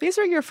 I mean, if these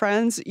are your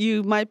friends,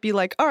 you might be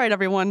like, all right,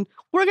 everyone,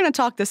 we're going to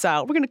talk this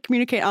out. We're going to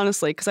communicate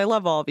honestly because I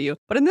love all of you.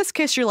 But in this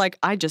case, you're like,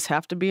 I just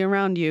have to be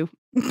around you.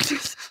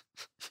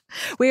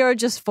 We are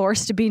just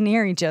forced to be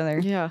near each other.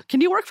 Yeah. Can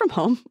you work from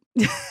home?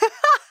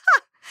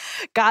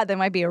 God, that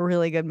might be a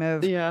really good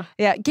move. Yeah.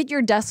 Yeah. Get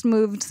your desk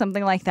moved,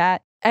 something like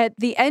that. At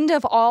the end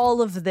of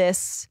all of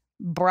this,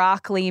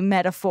 broccoli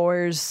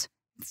metaphors,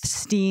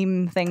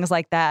 steam, things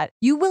like that,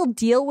 you will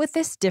deal with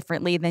this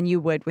differently than you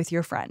would with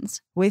your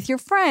friends. With your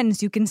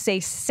friends, you can say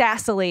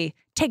sassily,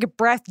 take a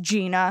breath,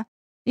 Gina.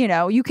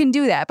 You can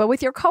do that. But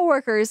with your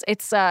coworkers,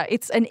 it's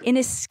an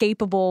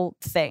inescapable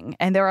thing.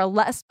 And there are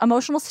less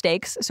emotional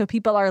stakes, so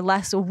people are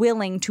less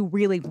willing to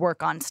really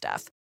work on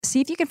stuff. See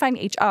if you can find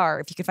HR,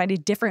 if you can find a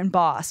different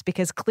boss,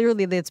 because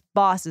clearly this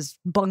boss is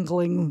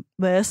bungling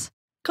this.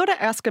 Go to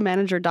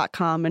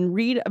askamanager.com and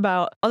read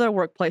about other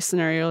workplace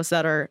scenarios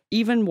that are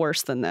even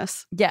worse than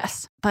this.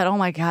 Yes, but oh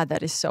my God,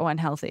 that is so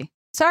unhealthy.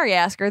 Sorry,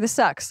 Asker, this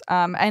sucks.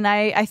 And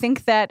I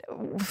think that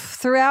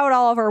throughout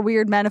all of our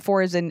weird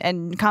metaphors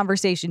and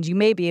conversations, you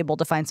may be able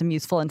to find some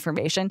useful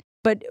information.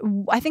 But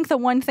I think the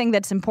one thing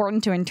that's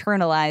important to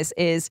internalize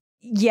is,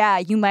 yeah,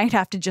 you might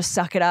have to just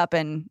suck it up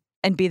and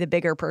be the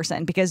bigger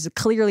person, because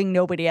clearly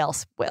nobody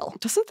else will.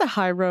 Doesn't the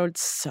high road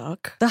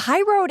suck? The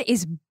high road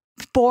is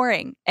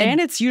boring. And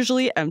it's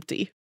usually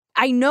empty.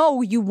 I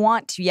know you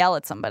want to yell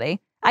at somebody.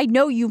 I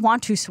know you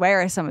want to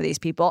swear at some of these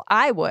people.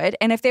 I would.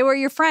 And if they were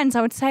your friends,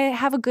 I would say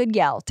have a good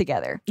yell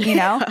together, you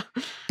know?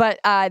 But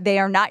they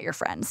are not your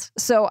friends.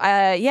 So,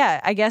 yeah,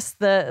 I guess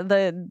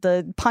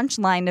the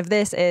punchline of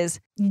this is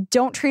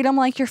don't treat them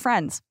like your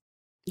friends.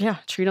 Yeah,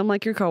 treat them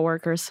like your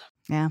coworkers.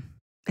 Yeah.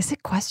 Is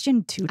it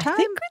question 2 time? I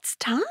think it's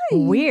time.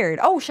 Weird.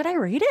 Oh, should I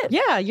read it?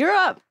 Yeah, you're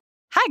up.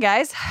 Hi,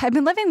 guys. I've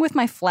been living with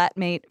my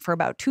flatmate for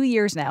about 2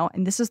 years now,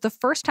 and this is the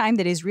first time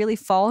that he's really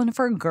fallen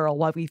for a girl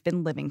while we've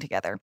been living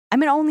together.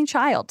 I'm an only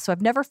child, so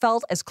I've never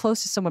felt as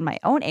close to someone my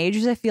own age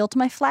as I feel to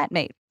my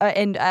flatmate.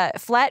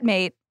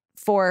 Flatmate,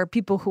 for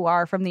people who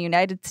are from the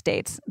United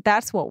States,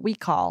 that's what we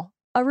call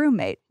a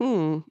roommate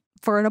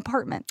for an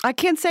apartment. I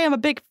can't say I'm a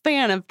big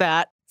fan of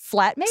that.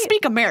 Flatmate?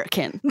 Speak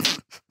American.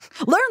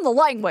 Learn the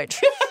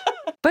language.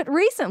 But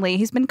recently,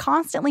 he's been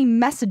constantly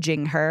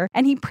messaging her,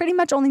 and he pretty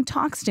much only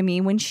talks to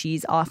me when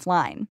she's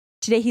offline.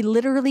 Today, he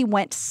literally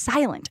went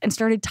silent and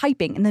started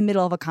typing in the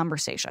middle of a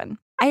conversation.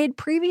 I had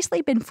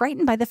previously been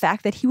frightened by the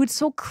fact that he would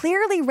so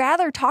clearly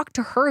rather talk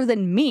to her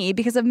than me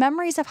because of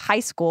memories of high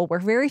school where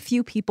very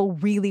few people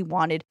really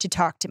wanted to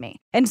talk to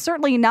me, and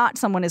certainly not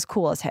someone as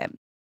cool as him.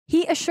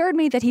 He assured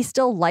me that he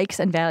still likes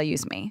and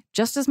values me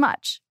just as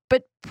much,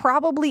 but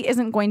probably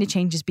isn't going to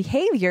change his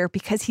behavior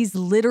because he's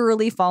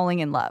literally falling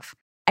in love.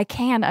 I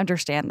can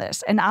understand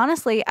this. And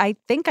honestly, I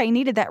think I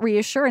needed that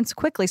reassurance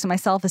quickly so my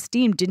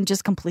self-esteem didn't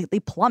just completely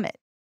plummet.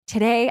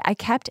 Today, I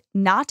kept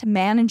not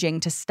managing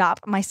to stop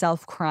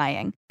myself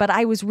crying, but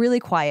I was really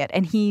quiet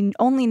and he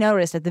only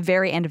noticed at the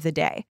very end of the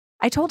day.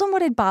 I told him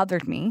what had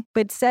bothered me,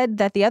 but said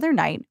that the other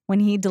night, when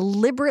he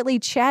deliberately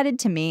chatted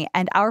to me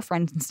and our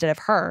friends instead of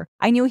her,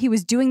 I knew he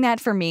was doing that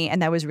for me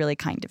and that was really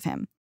kind of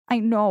him. I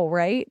know,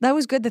 right? That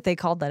was good that they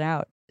called that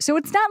out. So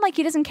it's not like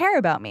he doesn't care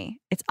about me.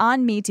 It's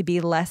on me to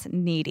be less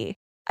needy.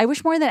 I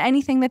wish more than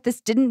anything that this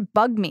didn't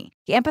bug me.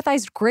 He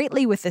empathized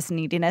greatly with this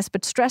neediness,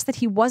 but stressed that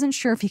he wasn't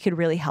sure if he could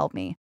really help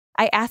me.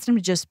 I asked him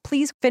to just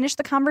please finish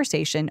the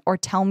conversation or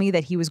tell me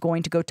that he was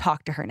going to go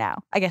talk to her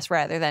now. I guess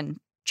rather than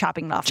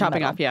chopping it off.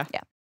 Chopping off, yeah.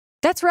 Yeah.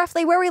 That's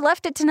roughly where we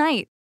left it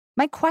tonight.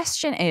 My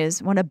question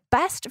is, when a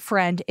best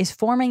friend is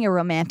forming a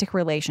romantic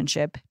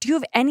relationship, do you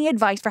have any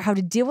advice for how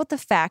to deal with the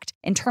fact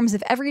in terms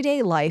of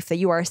everyday life that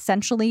you are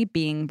essentially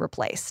being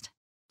replaced?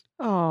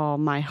 Oh,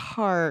 my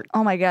heart.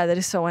 Oh my God, that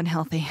is so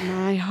unhealthy.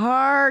 My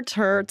heart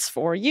hurts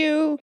for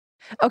you.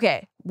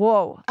 Okay,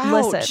 whoa,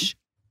 Ouch. listen.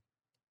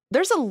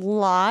 There's a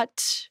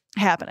lot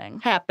happening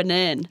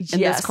in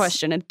Yes. this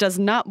question. It does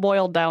not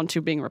boil down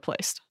to being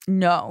replaced.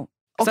 No.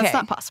 'Cause Okay. That's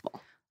not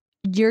possible.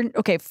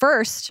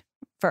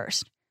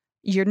 First,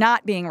 you're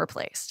not being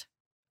replaced.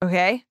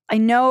 Okay? I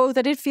know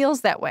that it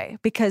feels that way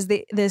because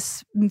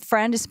this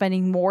friend is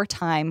spending more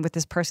time with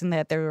this person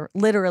that they're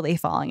literally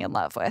falling in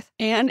love with.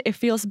 And it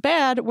feels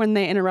bad when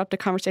they interrupt a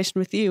conversation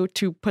with you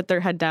to put their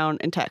head down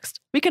and text.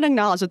 We can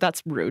acknowledge that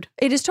that's rude.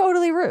 It is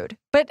totally rude.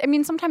 But I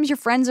mean, sometimes your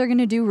friends are going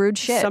to do rude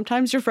shit.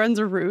 Sometimes your friends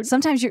are rude.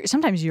 Sometimes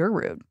you're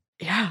rude.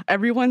 Yeah,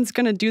 everyone's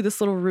going to do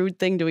this little rude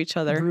thing to each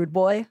other. Rude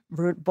boy,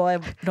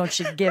 don't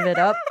you give it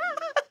up.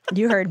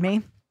 You heard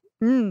me.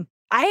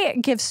 I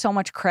give so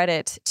much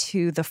credit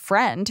to the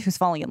friend who's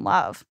falling in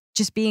love,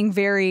 just being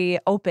very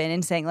open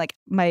and saying, like,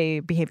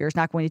 my behavior is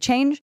not going to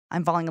change.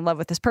 I'm falling in love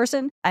with this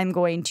person. I'm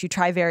going to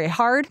try very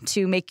hard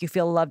to make you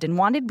feel loved and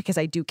wanted because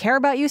I do care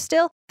about you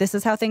still. This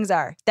is how things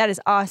are. That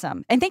is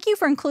awesome. And thank you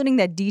for including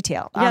that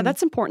detail. Yeah,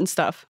 that's important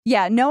stuff.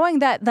 Yeah, knowing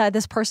that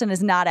this person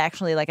is not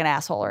actually like an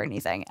asshole or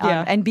anything.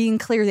 And being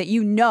clear that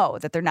you know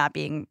that they're not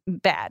being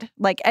bad.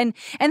 Like, and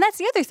that's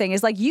the other thing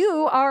is like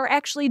you are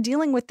actually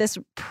dealing with this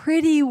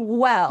pretty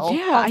well.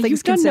 Yeah, all things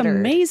you've done considered. an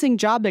amazing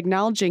job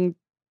acknowledging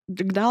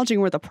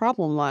where the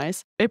problem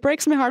lies. It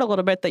breaks my heart a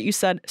little bit that you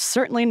said,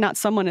 certainly not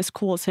someone as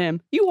cool as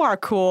him. You are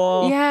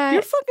cool. Yeah.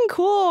 You're fucking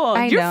cool.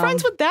 You're know.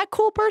 friends with that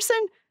cool person?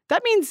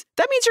 That means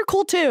you're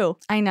cool too.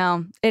 I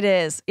know. It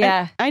is.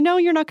 Yeah. And I know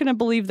you're not going to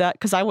believe that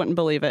because I wouldn't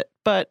believe it.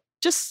 But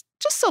just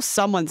so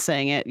someone's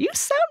saying it, you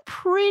sound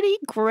pretty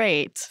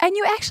great. And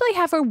you actually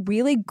have a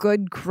really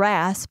good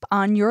grasp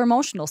on your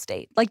emotional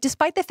state. Like,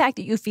 despite the fact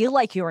that you feel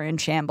like you're in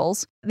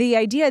shambles, the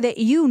idea that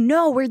you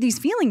know where these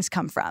feelings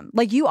come from.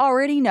 Like, you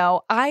already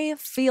know, I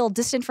feel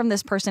distant from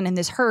this person and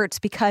this hurts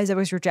because I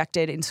was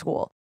rejected in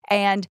school.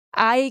 And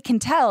I can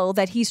tell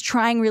that he's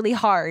trying really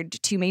hard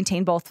to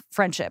maintain both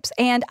friendships.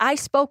 And I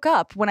spoke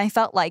up when I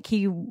felt like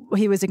he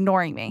was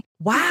ignoring me.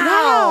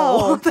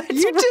 Wow. That's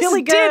You just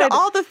really did good.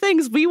 all the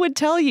things we would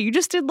tell you. You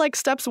just did like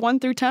steps 1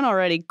 through 10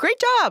 already.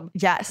 Great job.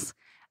 Yes.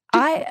 Go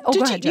ahead,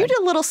 you Jen. did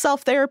a little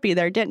self-therapy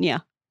there, didn't you?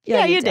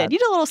 Yeah, you you did. did. You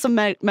did a little some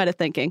meta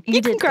thinking. You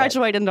You did can good.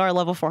 graduate into our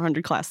level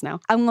 400 class now.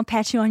 I'm gonna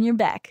pat you on your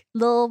back,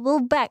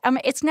 little back. I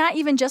mean, it's not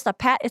even just a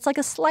pat; it's like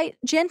a slight,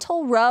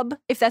 gentle rub,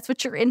 if that's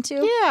what you're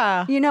into.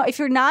 Yeah. You know, if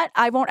you're not,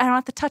 I don't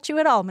have to touch you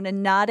at all. I'm gonna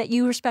nod at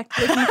you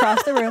respectfully from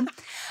across the room.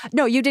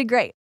 No, you did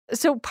great.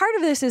 So part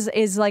of this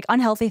is like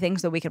unhealthy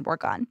things that we can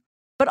work on,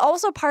 but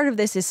also part of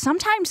this is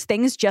sometimes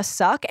things just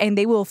suck and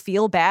they will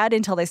feel bad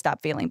until they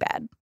stop feeling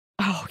bad.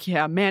 Oh,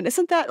 yeah, man.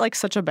 Isn't that like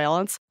such a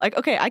balance? Like,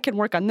 okay, I can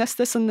work on this,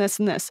 this, and this,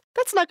 and this.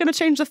 That's not going to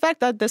change the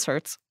fact that this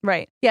hurts.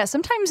 Right. Yeah.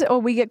 Sometimes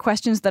we get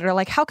questions that are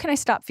like, how can I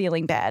stop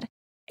feeling bad?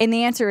 And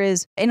the answer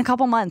is in a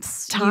couple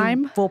months,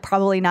 Time will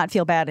probably not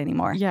feel bad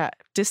anymore. Yeah.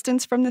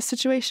 Distance from this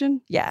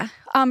situation. Yeah.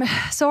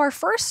 So our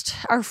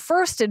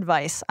first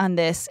advice on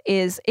this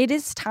is it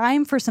is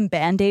time for some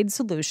Band-Aid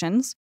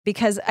solutions,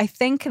 because I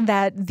think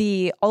that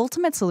the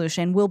ultimate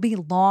solution will be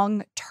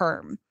long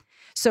term.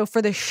 So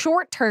for the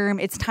short term,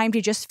 it's time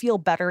to just feel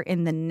better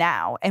in the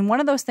now. And one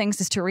of those things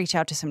is to reach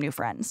out to some new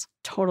friends.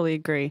 Totally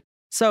agree.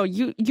 So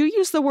you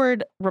use the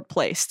word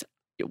replaced.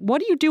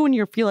 What do you do when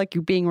you feel like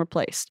you're being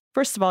replaced?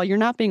 First of all, you're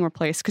not being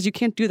replaced because you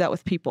can't do that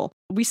with people.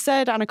 We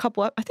said on I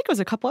think it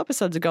was a couple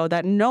episodes ago,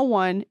 that no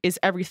one is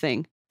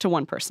everything to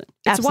one person.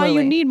 It's Absolutely.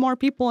 why you need more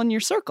people in your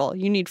circle.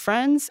 You need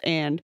friends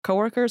and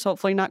coworkers,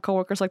 hopefully not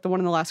coworkers like the one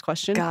in the last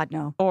question. God,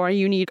 no. Or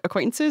you need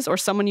acquaintances or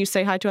someone you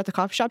say hi to at the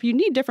coffee shop. You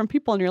need different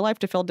people in your life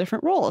to fill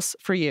different roles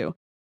for you.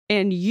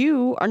 And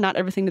you are not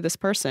everything to this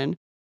person.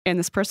 And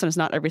this person is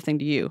not everything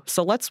to you.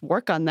 So let's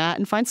work on that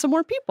and find some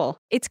more people.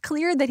 It's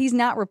clear that he's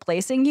not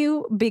replacing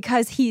you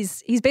because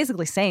he's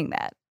basically saying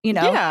that, you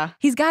know? Yeah.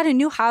 He's got a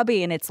new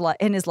hobby in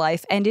his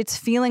life, and it's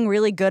feeling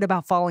really good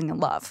about falling in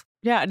love.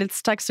 Yeah, and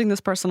it's texting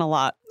this person a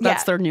lot.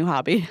 That's their new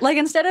hobby. Like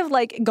instead of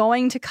like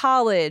going to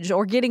college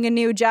or getting a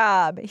new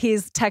job,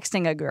 he's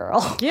texting a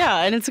girl.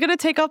 Yeah, and it's going to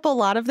take up a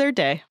lot of their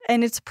day.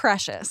 And it's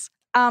precious.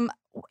 I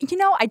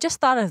just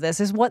thought of this.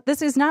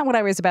 This is not what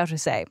I was about to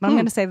say, but I'm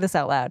going to say this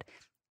out loud.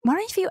 Why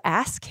don't you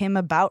ask him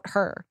about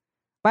her?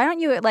 Why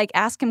don't you like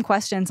ask him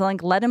questions and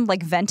like let him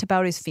like vent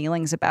about his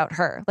feelings about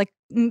her? Like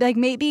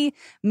maybe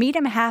meet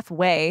him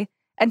halfway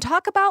and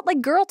talk about like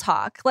girl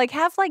talk, like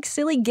have like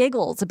silly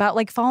giggles about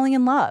like falling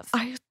in love.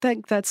 I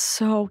think that's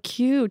so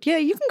cute. Yeah,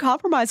 you can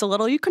compromise a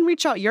little. You can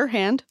reach out your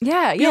hand.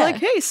 Yeah, Be like,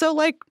 hey, so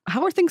like,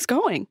 how are things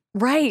going?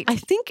 Right. I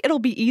think it'll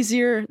be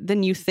easier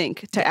than you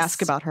think to Yes.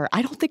 ask about her.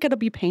 I don't think it'll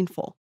be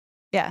painful.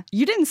 Yeah.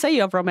 You didn't say you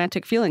have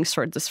romantic feelings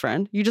towards this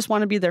friend. You just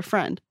want to be their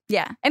friend.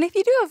 Yeah. And if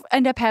you do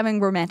end up having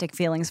romantic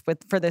feelings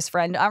for this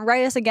friend,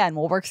 write us again.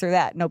 We'll work through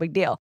that. No big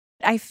deal.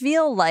 I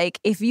feel like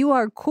if you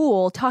are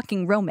cool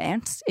talking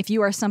romance, if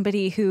you are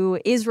somebody who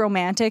is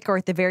romantic or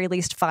at the very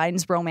least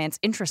finds romance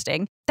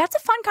interesting, that's a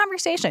fun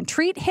conversation.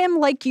 Treat him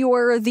like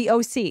you're the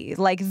OC,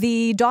 like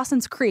the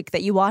Dawson's Creek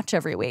that you watch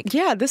every week.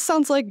 Yeah, this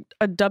sounds like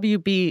a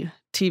WB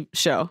TV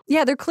show.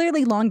 Yeah, they're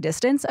clearly long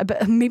distance.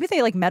 But maybe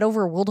they like met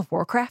over World of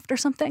Warcraft or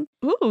something.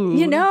 Ooh.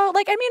 You know,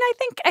 like, I mean,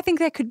 I think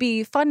that could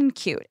be fun and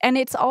cute. And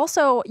it's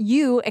also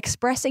you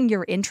expressing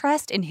your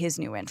interest in his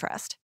new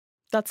interest.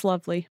 That's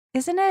lovely.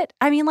 Isn't it?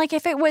 I mean, like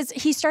if it was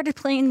he started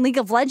playing League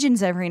of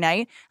Legends every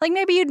night, like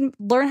maybe you'd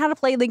learn how to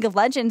play League of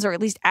Legends or at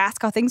least ask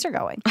how things are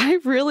going. I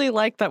really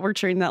like that we're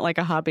treating that like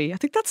a hobby. I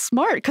think that's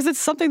smart because it's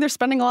something they're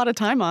spending a lot of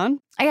time on.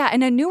 Yeah,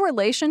 and a new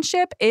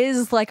relationship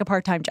is like a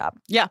part-time job.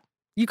 Yeah.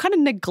 You kind of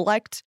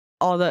neglect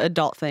all the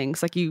adult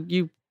things. Like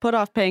you put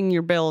off paying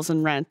your bills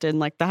and rent and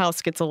like the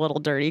house gets a little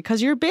dirty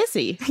because you're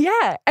busy.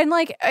 Yeah, and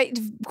like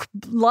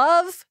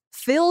love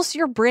fills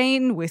your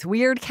brain with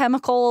weird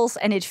chemicals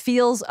and it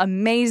feels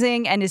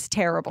amazing and is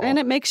terrible. And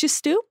it makes you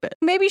stupid.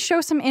 Maybe show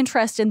some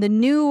interest in the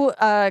new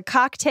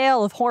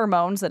cocktail of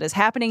hormones that is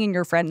happening in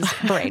your friend's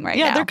brain right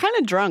now. Yeah, they're kind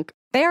of drunk.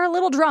 They are a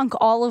little drunk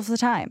all of the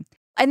time.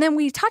 And then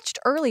we touched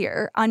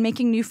earlier on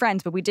making new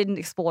friends, but we didn't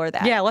explore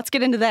that. Yeah, let's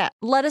get into that.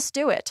 Let us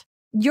do it.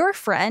 Your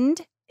friend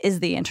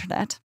is the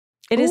internet.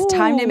 It is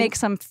time to make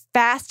some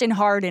fast and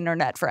hard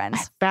internet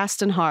friends.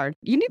 Fast and hard.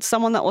 You need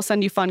someone that will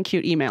send you fun,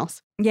 cute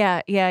emails.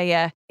 Yeah.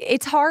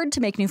 It's hard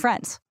to make new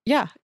friends.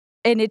 Yeah.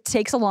 And it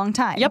takes a long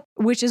time. Yep.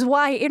 Which is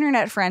why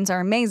internet friends are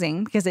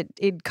amazing because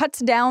it cuts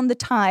down the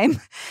time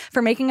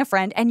for making a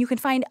friend and you can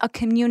find a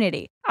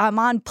community. I'm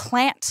on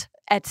plant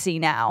Etsy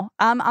now.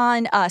 I'm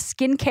on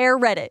skincare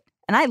Reddit.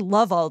 And I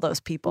love all those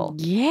people.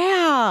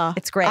 Yeah.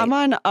 It's great. I'm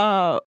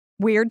on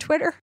Weird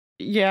Twitter.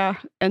 Yeah,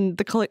 and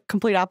the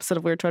complete opposite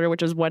of Weird Twitter,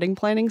 which is wedding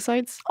planning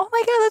sites. Oh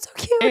my God, that's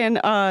so cute. And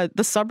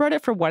the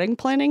subreddit for wedding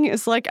planning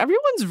is like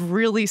everyone's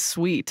really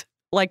sweet,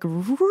 like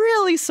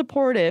really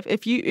supportive.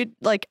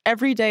 Like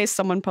every day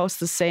someone posts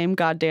the same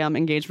goddamn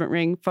engagement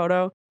ring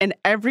photo, and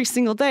every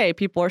single day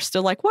people are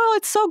still like, "Wow,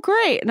 it's so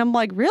great," and I'm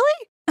like,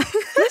 "Really?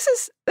 this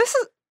is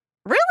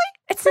really?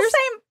 It's the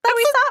same that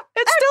we thought.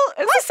 It's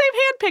the same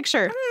hand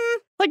picture."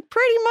 Like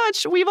pretty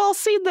much we've all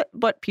seen that,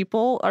 but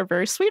people are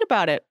very sweet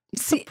about it.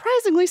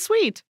 Surprisingly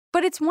sweet.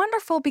 But it's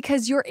wonderful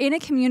because you're in a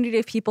community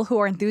of people who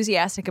are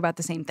enthusiastic about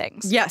the same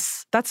things.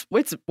 Yes,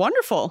 it's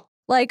wonderful.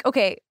 Like,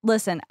 okay,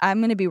 listen, I'm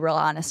going to be real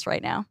honest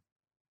right now.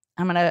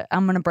 I'm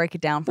going to break it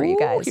down for you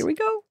guys. Here we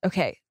go.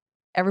 Okay.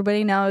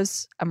 Everybody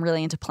knows I'm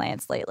really into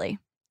plants lately.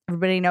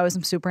 Everybody knows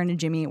I'm super into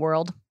Jimmy Eat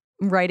World.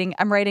 I'm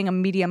writing a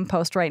Medium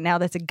post right now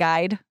that's a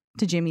guide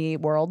to Jimmy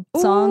Eat World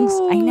songs.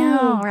 Ooh. I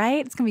know,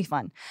 right? It's going to be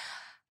fun.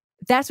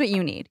 That's what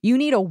you need. You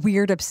need a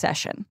weird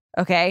obsession,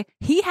 okay?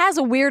 He has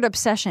a weird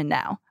obsession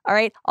now, all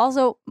right?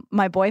 Also,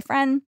 my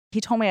boyfriend,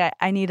 he told me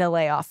I need to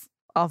lay off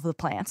the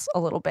plants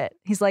a little bit.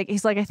 He's like,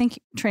 I think,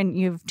 Trin,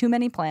 you have too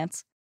many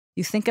plants.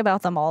 You think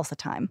about them all the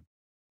time.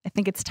 I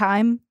think it's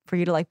time for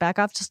you to like back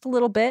off just a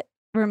little bit.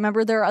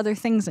 Remember, there are other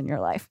things in your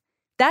life.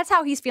 That's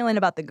how he's feeling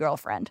about the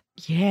girlfriend.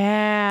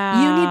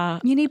 Yeah.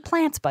 You need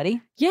plants,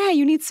 buddy. Yeah,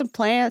 you need some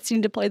plants. You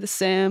need to play The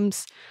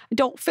Sims.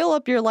 Don't fill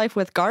up your life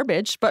with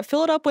garbage, but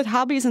fill it up with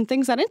hobbies and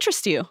things that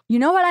interest you. You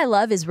know what I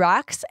love is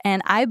rocks,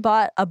 and I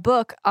bought a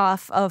book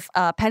off of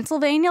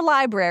Pennsylvania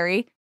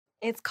Library.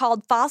 It's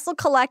called Fossil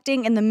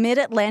Collecting in the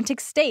Mid-Atlantic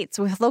States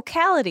with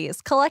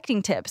localities,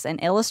 collecting tips, and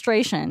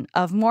illustration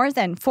of more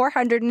than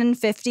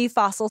 450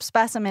 fossil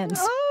specimens.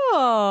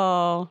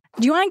 Oh.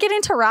 Do you want to get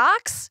into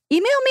rocks?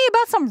 Email me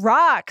about some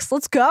rocks.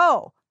 Let's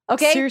go.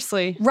 Okay?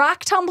 Seriously.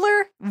 Rock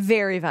Tumblr,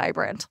 very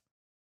vibrant.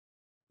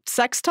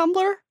 Sex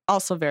Tumblr,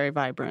 also very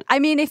vibrant. I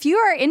mean, if you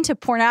are into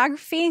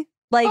pornography,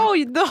 like... Oh,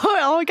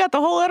 we got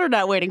the whole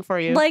internet waiting for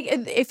you. Like,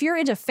 if you're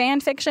into fan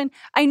fiction,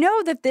 I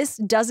know that this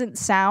doesn't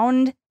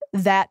sound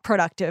that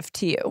productive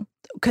to you.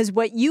 Because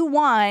what you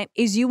want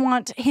is you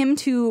want him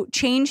to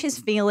change his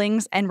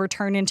feelings and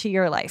return into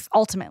your life.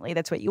 Ultimately,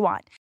 that's what you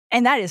want.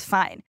 And that is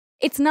fine.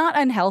 It's not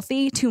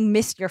unhealthy to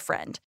miss your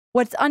friend.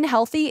 What's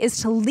unhealthy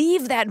is to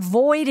leave that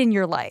void in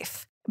your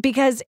life.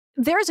 Because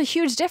there's a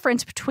huge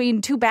difference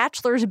between two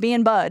bachelors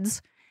being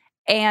buds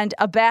and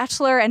a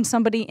bachelor and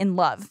somebody in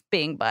love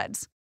being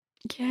buds.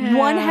 Yeah.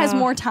 One has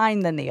more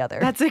time than the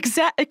other. That's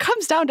it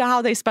comes down to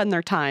how they spend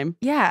their time.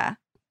 Yeah.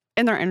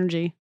 And their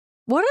energy.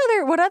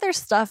 What other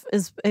stuff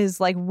is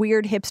like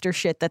weird hipster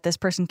shit that this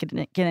person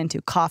can get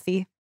into?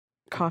 Coffee.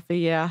 Coffee,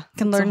 yeah.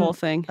 Can That's learn the whole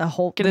thing.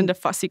 Get into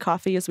fussy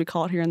coffee, as we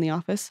call it here in the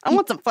office. I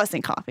want some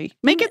fussy coffee.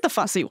 Make it the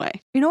fussy way.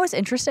 You know what's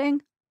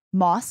interesting?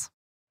 Moss.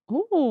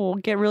 Oh,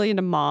 get really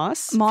into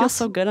moss. Moss. Feels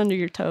so good under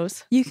your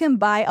toes. You can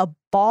buy a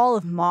ball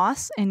of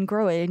moss and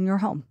grow it in your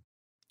home.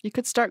 You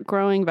could start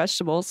growing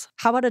vegetables.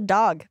 How about a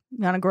dog?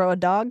 You want to grow a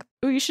dog?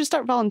 Oh, you should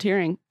start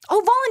volunteering.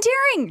 Oh,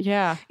 volunteering.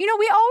 Yeah. You know,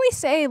 we always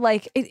say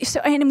like,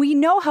 and we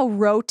know how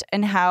rote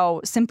and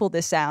how simple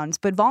this sounds,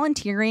 but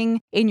volunteering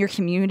in your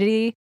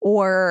community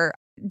or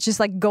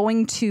just like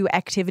going to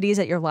activities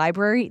at your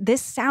library,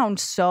 this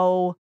sounds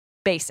so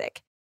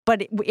basic,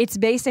 but it's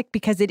basic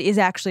because it is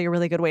actually a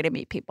really good way to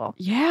meet people.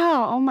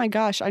 Yeah. Oh my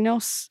gosh. I know.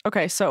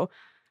 Okay. So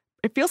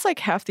it feels like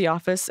half the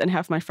office and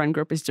half my friend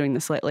group is doing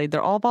this lately.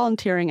 They're all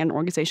volunteering at an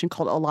organization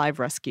called Alive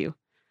Rescue.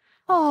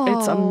 Oh,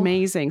 It's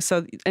amazing.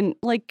 So, and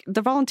like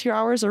the volunteer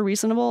hours are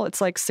reasonable.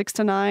 It's like 6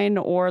 to 9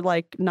 or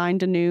like 9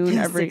 to noon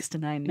every 6 to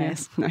 9.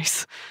 Nice. Yeah,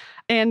 nice.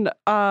 And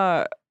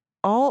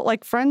all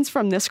like friends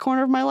from this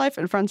corner of my life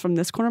and friends from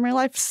this corner of my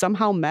life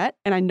somehow met.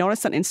 And I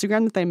noticed on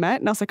Instagram that they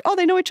met and I was like, oh,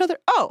 they know each other.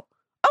 Oh,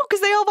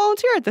 because they all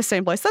volunteer at the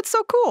same place. That's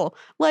so cool.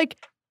 Like,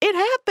 it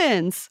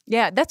happens.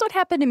 Yeah, that's what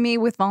happened to me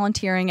with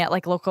volunteering at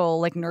like local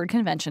like nerd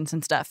conventions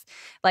and stuff.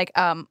 Like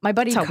my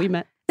buddy. That's how we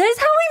met. That is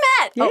how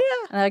we met. Yeah.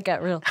 Oh, I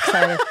got real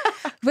excited.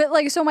 But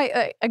like, so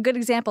my a good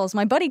example is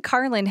my buddy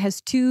Carlin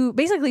has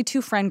basically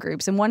two friend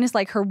groups, and one is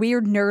like her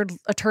weird nerd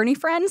attorney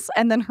friends,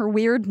 and then her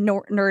weird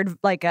nerd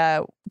like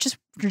just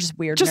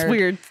weird. Just nerd.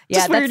 weird. Yeah,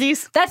 just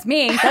weirdies. That's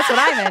me. That's what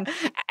I'm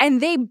in.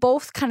 And they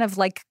both kind of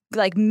like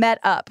met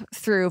up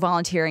through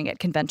volunteering at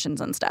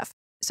conventions and stuff.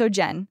 So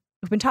Jen,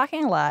 we've been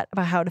talking a lot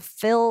about how to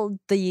fill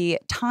the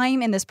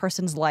time in this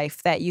person's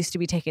life that used to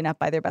be taken up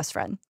by their best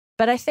friend.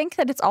 But I think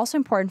that it's also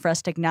important for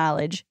us to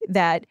acknowledge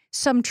that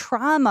some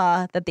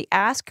trauma that the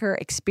asker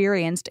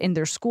experienced in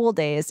their school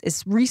days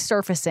is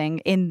resurfacing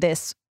in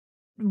this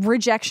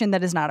rejection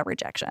that is not a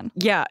rejection.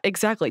 Yeah,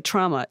 exactly.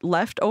 Trauma.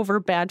 Leftover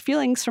bad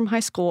feelings from high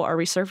school are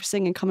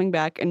resurfacing and coming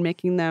back and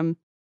making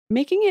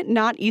it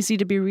not easy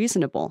to be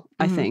reasonable,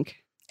 I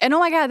think. And oh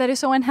my God, that is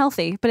so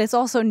unhealthy, but it's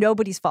also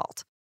nobody's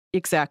fault.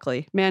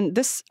 Exactly. Man,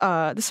 this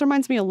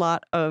reminds me a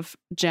lot of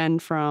Jen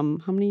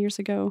from how many years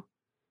ago?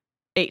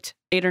 8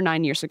 or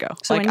 9 years ago.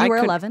 So when you were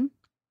 11?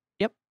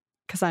 Yep.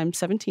 Because I'm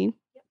 17.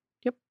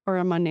 Yep. Or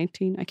I'm on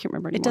 19. I can't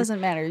remember anymore. It doesn't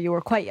matter. You were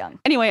quite young.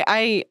 Anyway,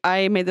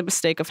 I made the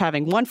mistake of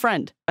having one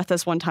friend at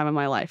this one time in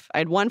my life. I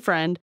had one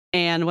friend,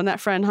 and when that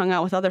friend hung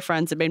out with other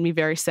friends, it made me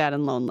very sad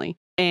and lonely.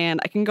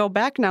 And I can go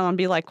back now and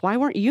be like, why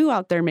weren't you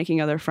out there making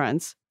other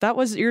friends? That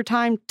was your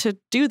time to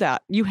do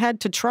that. You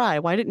had to try.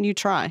 Why didn't you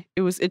try?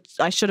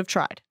 I should have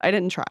tried. I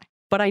didn't try.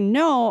 But I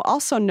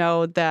also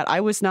know that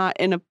I was not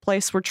in a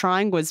place where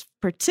trying was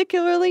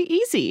particularly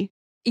easy.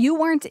 You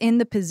weren't in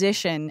the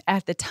position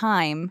at the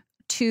time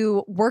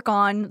to work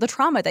on the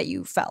trauma that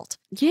you felt.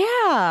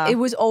 Yeah. It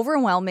was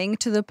overwhelming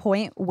to the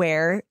point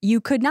where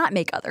you could not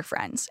make other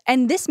friends.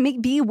 And this may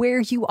be where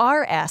you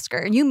are,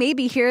 Asker. You may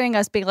be hearing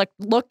us being like,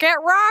 look at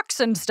rocks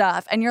and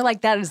stuff. And you're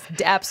like, that is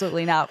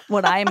absolutely not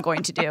what I am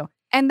going to do.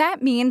 And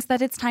that means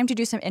that it's time to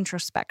do some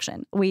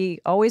introspection. We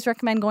always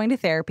recommend going to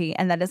therapy,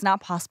 and that is not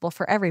possible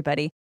for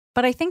everybody.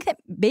 But I think that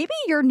maybe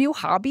your new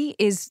hobby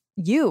is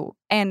you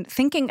and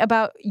thinking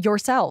about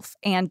yourself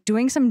and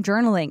doing some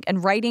journaling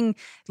and writing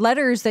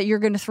letters that you're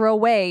going to throw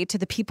away to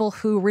the people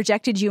who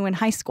rejected you in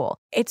high school.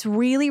 It's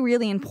really,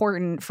 really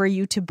important for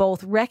you to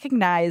both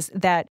recognize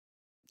that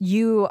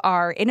you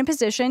are in a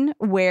position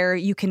where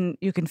you can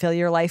fill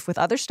your life with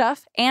other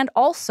stuff, and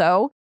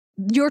also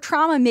your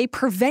trauma may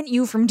prevent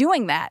you from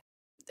doing that.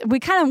 we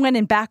kind of went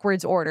in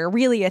backwards order.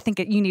 Really, I think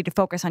you need to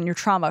focus on your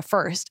trauma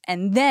first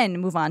and then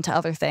move on to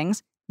other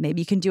things.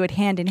 Maybe you can do it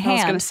hand in hand. I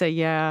was going to say,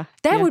 yeah.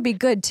 That would be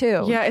good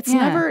too. Yeah,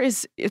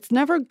 it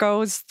never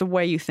goes the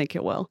way you think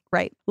it will.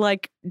 Right.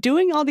 Like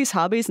doing all these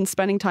hobbies and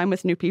spending time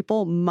with new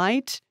people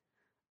might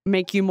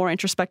make you more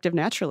introspective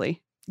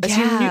naturally.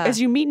 As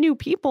you meet new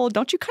people,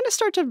 don't you kind of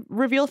start to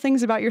reveal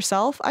things about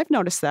yourself? I've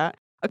noticed that.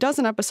 A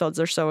dozen episodes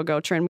or so ago,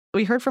 Trin,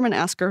 we heard from an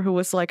asker who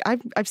was like,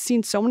 I've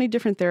seen so many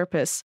different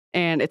therapists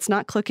and it's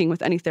not clicking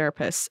with any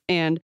therapist.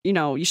 And,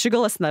 you should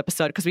go listen to the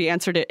episode because we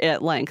answered it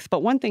at length.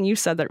 But one thing you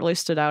said that really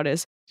stood out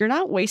is you're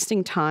not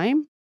wasting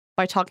time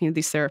by talking to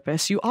these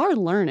therapists. You are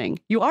learning.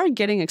 You are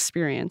getting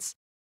experience.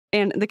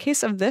 And in the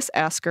case of this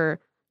asker,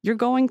 you're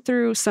going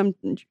through some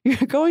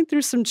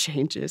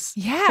changes.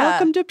 Yeah.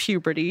 Welcome to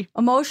puberty.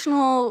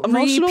 Emotional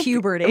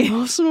re-puberty.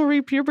 Emotional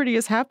re-puberty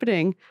is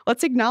happening.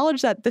 Let's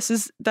acknowledge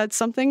that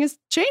something is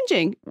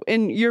changing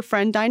in your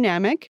friend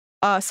dynamic.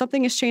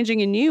 Something is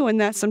changing in you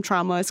and that some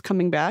trauma is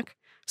coming back.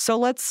 So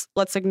let's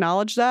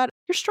acknowledge that.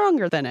 You're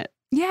stronger than it.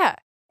 Yeah.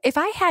 If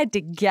I had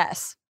to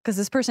guess, because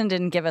this person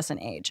didn't give us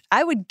an age,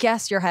 I would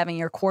guess you're having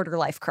your quarter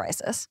life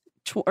crisis.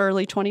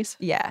 Early 20s?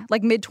 Yeah,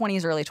 like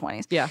mid-20s, early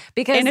 20s. Yeah.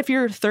 And if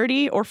you're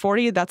 30 or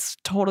 40, that's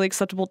totally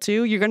acceptable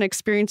too. You're going to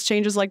experience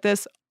changes like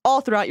this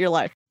all throughout your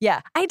life.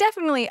 Yeah.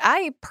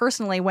 I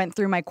personally went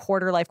through my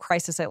quarter life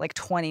crisis at like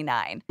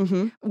 29,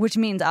 which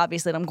means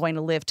obviously that I'm going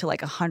to live to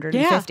like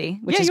 150,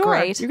 which is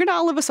great. You're going to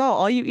outlive us all.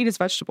 All you eat is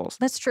vegetables.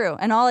 That's true.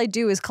 And all I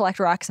do is collect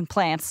rocks and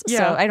plants. Yeah.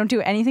 So I don't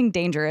do anything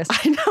dangerous.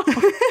 I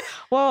know.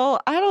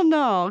 Well, I don't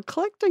know.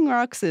 Collecting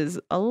rocks is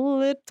a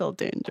little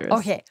dangerous.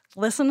 Okay.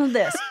 Listen to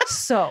this.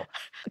 So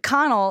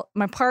Connell,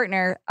 my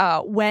partner,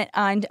 went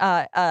on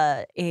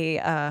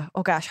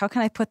oh gosh, how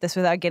can I put this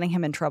without getting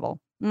him in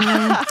trouble?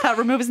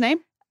 Remove his name?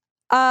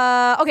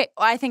 Okay,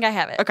 I think I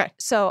have it. Okay.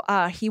 So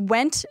he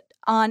went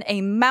on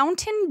a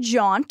mountain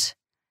jaunt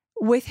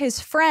with his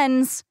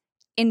friends,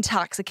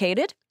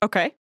 intoxicated.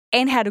 Okay.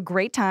 And had a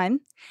great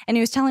time. And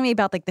he was telling me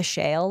about like the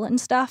shale and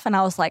stuff. And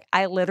I was like,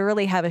 I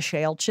literally have a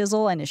shale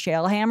chisel and a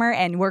shale hammer.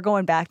 And we're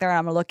going back there and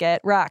I'm going to look at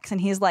rocks. And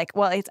he's like,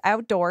 well, it's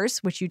outdoors,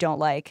 which you don't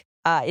like.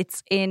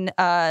 It's in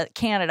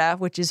Canada,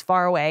 which is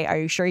far away. Are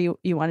you sure you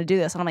want to do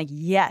this? And I'm like,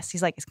 yes.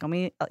 He's like, it's going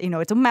to be,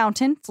 it's a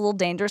mountain. It's a little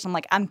dangerous. I'm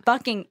like, I'm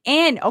fucking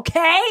in,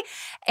 okay?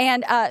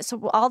 And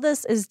so all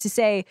this is to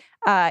say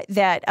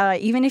that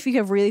even if you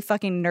have really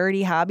fucking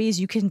nerdy hobbies,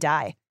 you can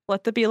die.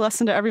 Let that be a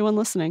lesson to everyone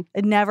listening.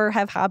 Never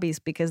have hobbies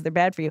because they're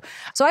bad for you.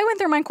 So I went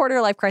through my quarter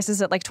life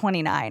crisis at like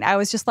 29. I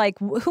was just like,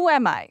 who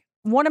am I?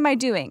 What am I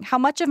doing? How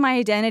much of my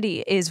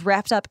identity is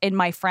wrapped up in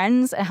my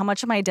friends and how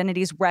much of my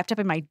identity is wrapped up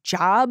in my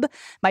job,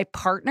 my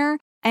partner?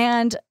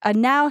 And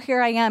now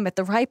here I am at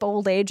the ripe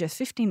old age of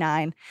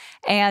 59.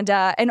 And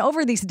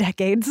over these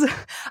decades,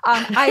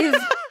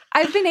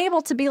 I've been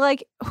able to be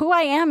like, who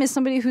I am is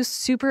somebody who's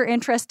super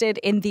interested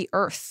in the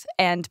earth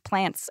and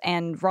plants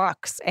and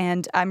rocks.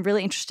 And I'm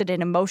really interested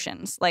in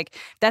emotions. Like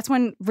that's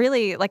when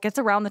really, like it's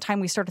around the time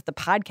we started the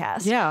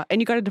podcast. Yeah.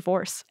 And you got a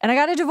divorce. And I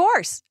got a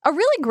divorce. A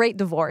really great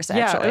divorce,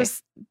 actually.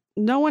 Yeah,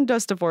 no one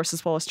does divorce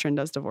as well as Trin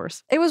does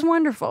divorce. It was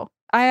wonderful.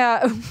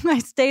 I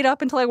stayed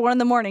up until like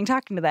 1 a.m.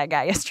 talking to that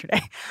guy yesterday.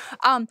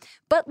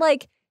 But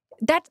like,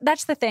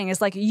 that's the thing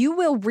is like you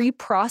will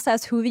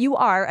reprocess who you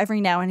are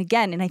every now and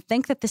again. And I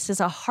think that this is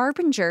a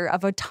harbinger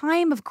of a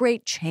time of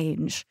great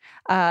change.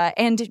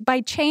 And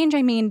by change,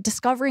 I mean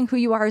discovering who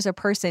you are as a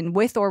person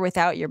with or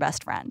without your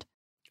best friend.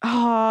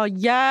 Oh,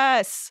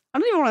 yes. I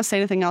don't even want to say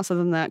anything else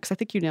other than that because I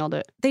think you nailed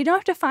it. They don't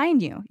have to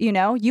find you,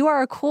 You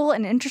are a cool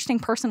and interesting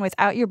person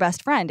without your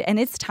best friend. And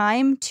it's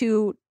time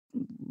to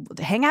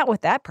hang out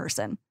with that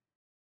person.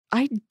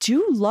 I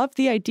do love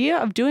the idea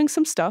of doing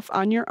some stuff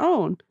on your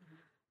own.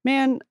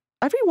 Man,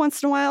 every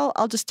once in a while,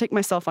 I'll just take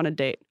myself on a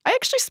date. I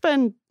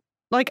actually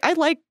I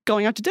like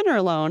going out to dinner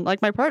alone.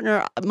 Like my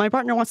partner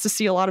wants to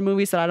see a lot of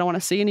movies that I don't want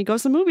to see, and he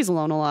goes to movies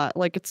alone a lot.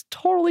 Like it's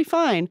totally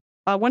fine.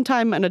 One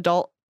time an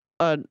adult,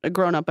 a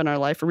grown-up in our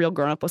life, a real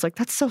grown-up was like,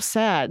 that's so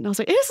sad. And I was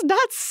like, it's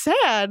not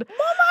sad.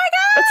 Oh my God.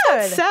 It's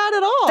not sad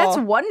at all. That's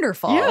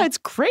wonderful. Yeah, it's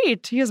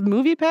great. He has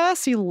Movie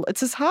Pass.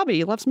 It's his hobby.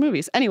 He loves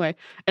movies. Anyway,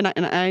 and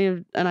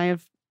I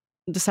have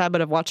this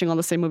habit of watching all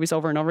the same movies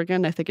over and over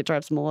again. I think it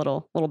drives him a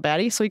little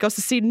batty. So he goes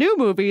to see new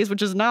movies,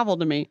 which is novel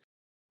to me.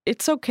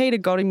 It's okay to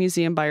go to a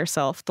museum by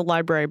yourself, the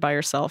library by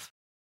yourself.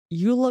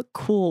 You look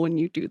cool when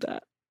you do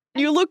that.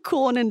 You look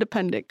cool and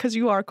independent because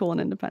you are cool and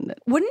independent.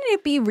 Wouldn't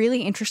it be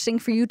really interesting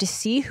for you to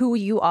see who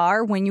you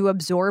are when you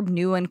absorb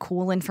new and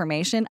cool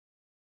information?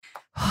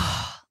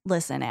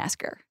 Listen,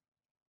 Asker.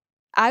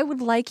 I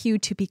would like you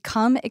to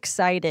become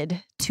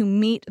excited to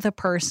meet the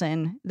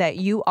person that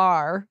you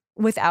are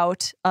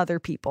without other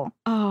people.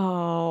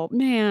 Oh,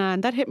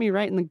 man, that hit me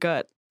right in the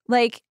gut.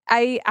 Like,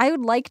 I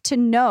would like to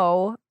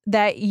know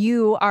that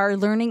you are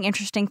learning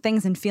interesting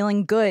things and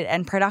feeling good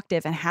and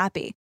productive and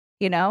happy,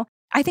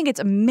 I think it's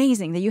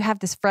amazing that you have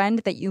this friend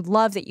that you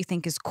love, that you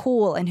think is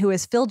cool, and who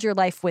has filled your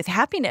life with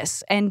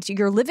happiness, and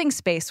your living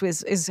space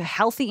is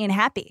healthy and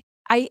happy.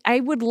 I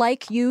would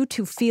like you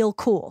to feel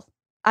cool.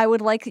 I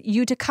would like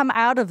you to come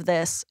out of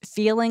this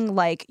feeling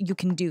like you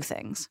can do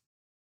things.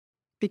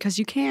 Because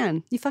you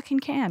can. You fucking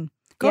can.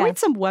 Go read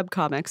some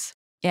webcomics.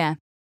 Yeah.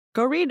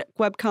 Go read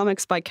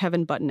webcomics by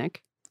Kevin Butnick.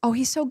 Oh,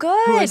 he's so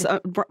good.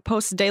 Who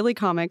posts daily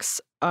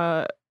comics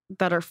that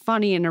are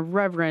funny and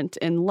irreverent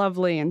and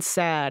lovely and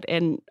sad.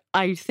 And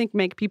I think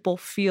make people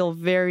feel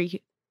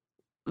very,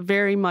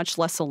 very much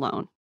less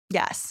alone.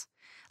 Yes.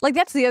 Like,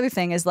 that's the other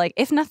thing is, like,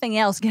 if nothing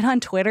else, get on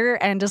Twitter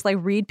and just, like,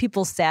 read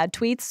people's sad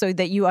tweets so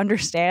that you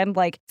understand,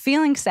 like,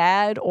 feeling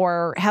sad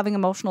or having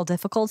emotional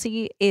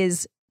difficulty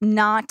is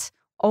not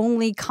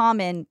only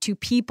common to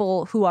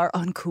people who are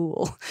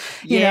uncool.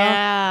 You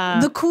know?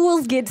 The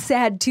cools get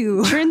sad,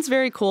 too. Trin's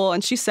very cool,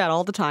 and she's sad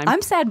all the time.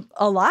 I'm sad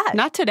a lot.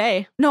 Not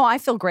today. No, I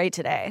feel great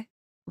today.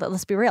 But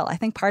let's be real. I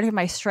think part of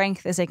my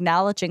strength is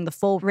acknowledging the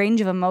full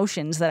range of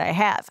emotions that I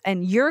have.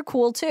 And you're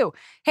cool too.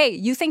 Hey,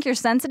 you think you're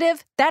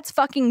sensitive? That's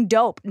fucking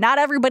dope. Not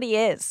everybody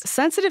is.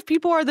 Sensitive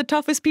people are the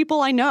toughest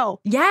people I know.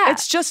 Yeah.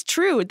 It's just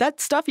true. That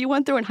stuff you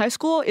went through in high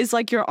school is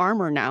like your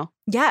armor now.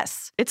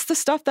 Yes. It's the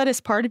stuff that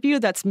is part of you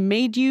that's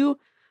made you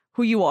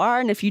who you are.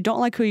 And if you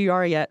don't like who you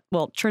are yet,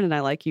 well, Trin and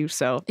I like you,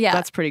 so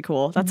that's pretty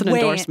cool. That's an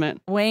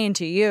endorsement. Way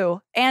into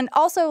you. And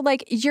also,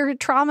 like, your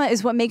trauma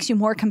is what makes you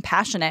more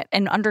compassionate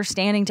and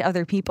understanding to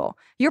other people.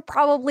 You're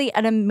probably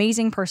an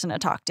amazing person to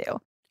talk to.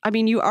 I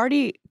mean, you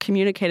already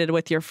communicated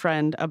with your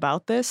friend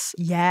about this.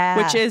 Yeah.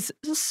 Which is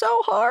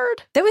so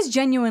hard. That was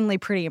genuinely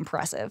pretty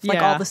impressive.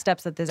 Like, all the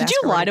steps that this Did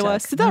you lie to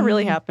us? Did that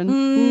really happen?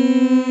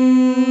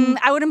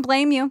 I wouldn't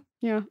blame you.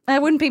 Yeah. I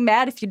wouldn't be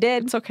mad if you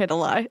did. It's okay to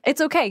lie. It's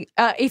okay.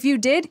 If you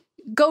did,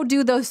 go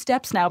do those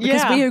steps now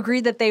because we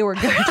agreed that they were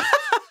good.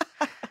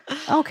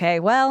 Okay,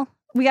 well,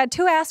 we got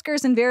 2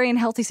 askers in very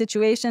unhealthy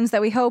situations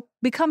that we hope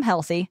become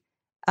healthy.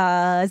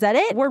 Is that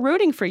it? We're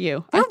rooting for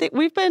you. I think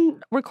we've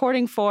been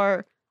recording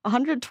for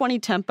 120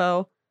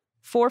 tempo,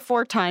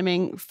 4/4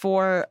 timing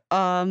for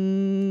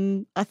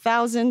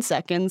 1,000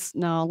 seconds.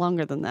 No,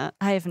 longer than that.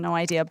 I have no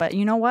idea, but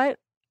you know what?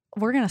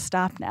 We're going to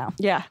stop now.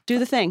 Yeah, do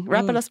the thing.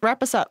 Wrap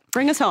us up.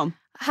 Bring us home.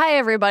 Hi,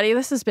 everybody.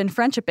 This has been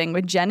Friendshipping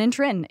with Jen and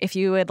Trin. If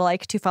you would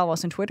like to follow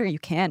us on Twitter, you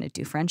can at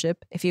Do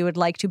Friendship. If you would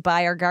like to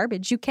buy our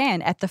garbage, you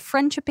can at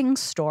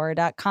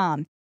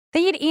thefriendshipingstore.com.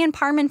 Thank you to Ian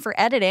Parman for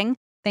editing.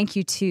 Thank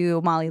you to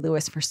Molly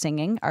Lewis for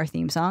singing our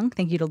theme song.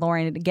 Thank you to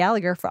Lauren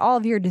Gallagher for all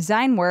of your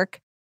design work.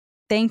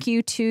 Thank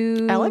you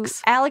to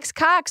Alex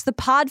Cox, the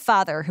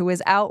podfather, who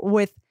is out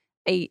with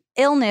a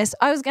illness.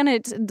 I was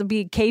going to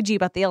be cagey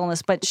about the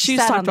illness, but she's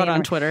talked about it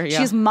on Twitter. Yeah.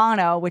 She's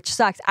mono, which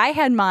sucks. I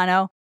had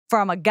mono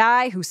from a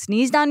guy who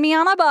sneezed on me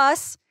on a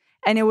bus,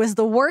 and it was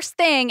the worst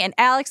thing. And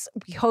Alex,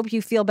 we hope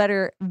you feel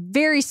better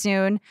very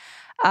soon.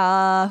 Who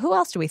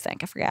else do we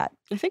think? I forgot.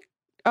 I think,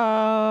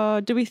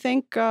 do we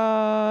thank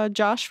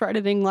Josh for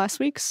editing last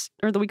week's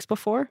or the weeks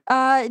before?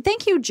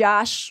 Thank you,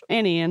 Josh.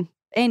 And Ian.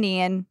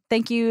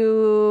 Thank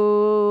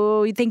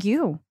you. Thank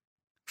you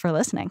for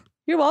listening.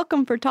 You're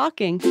welcome for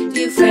talking.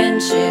 View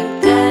friendship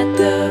at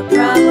the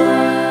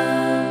problem.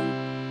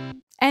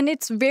 And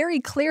it's very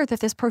clear that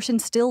this person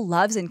still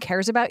loves and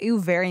cares about you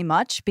very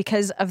much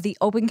because of the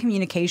open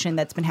communication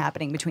that's been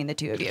happening between the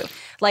two of you.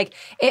 Like,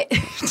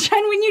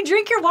 Jen, when you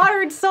drink your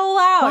water, it's so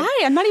loud.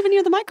 Why? I'm not even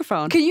near the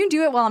microphone. Can you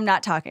do it while I'm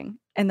not talking?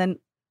 And then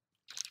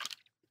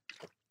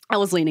I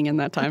was leaning in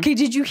that time. Okay,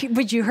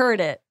 but you heard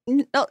it.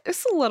 No,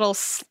 it's a little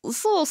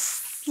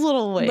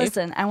wave.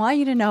 Listen, I want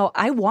you to know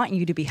I want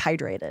you to be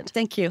hydrated.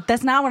 Thank you.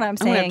 That's not what I'm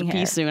saying. I'm gonna have to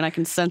pee soon. I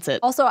can sense it.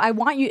 Also, I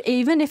want you,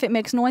 even if it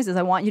makes noises,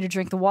 I want you to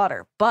drink the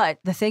water. But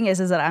the thing is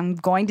that I'm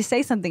going to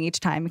say something each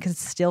time because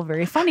it's still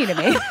very funny to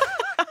me.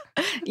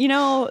 You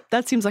know,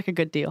 that seems like a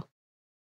good deal.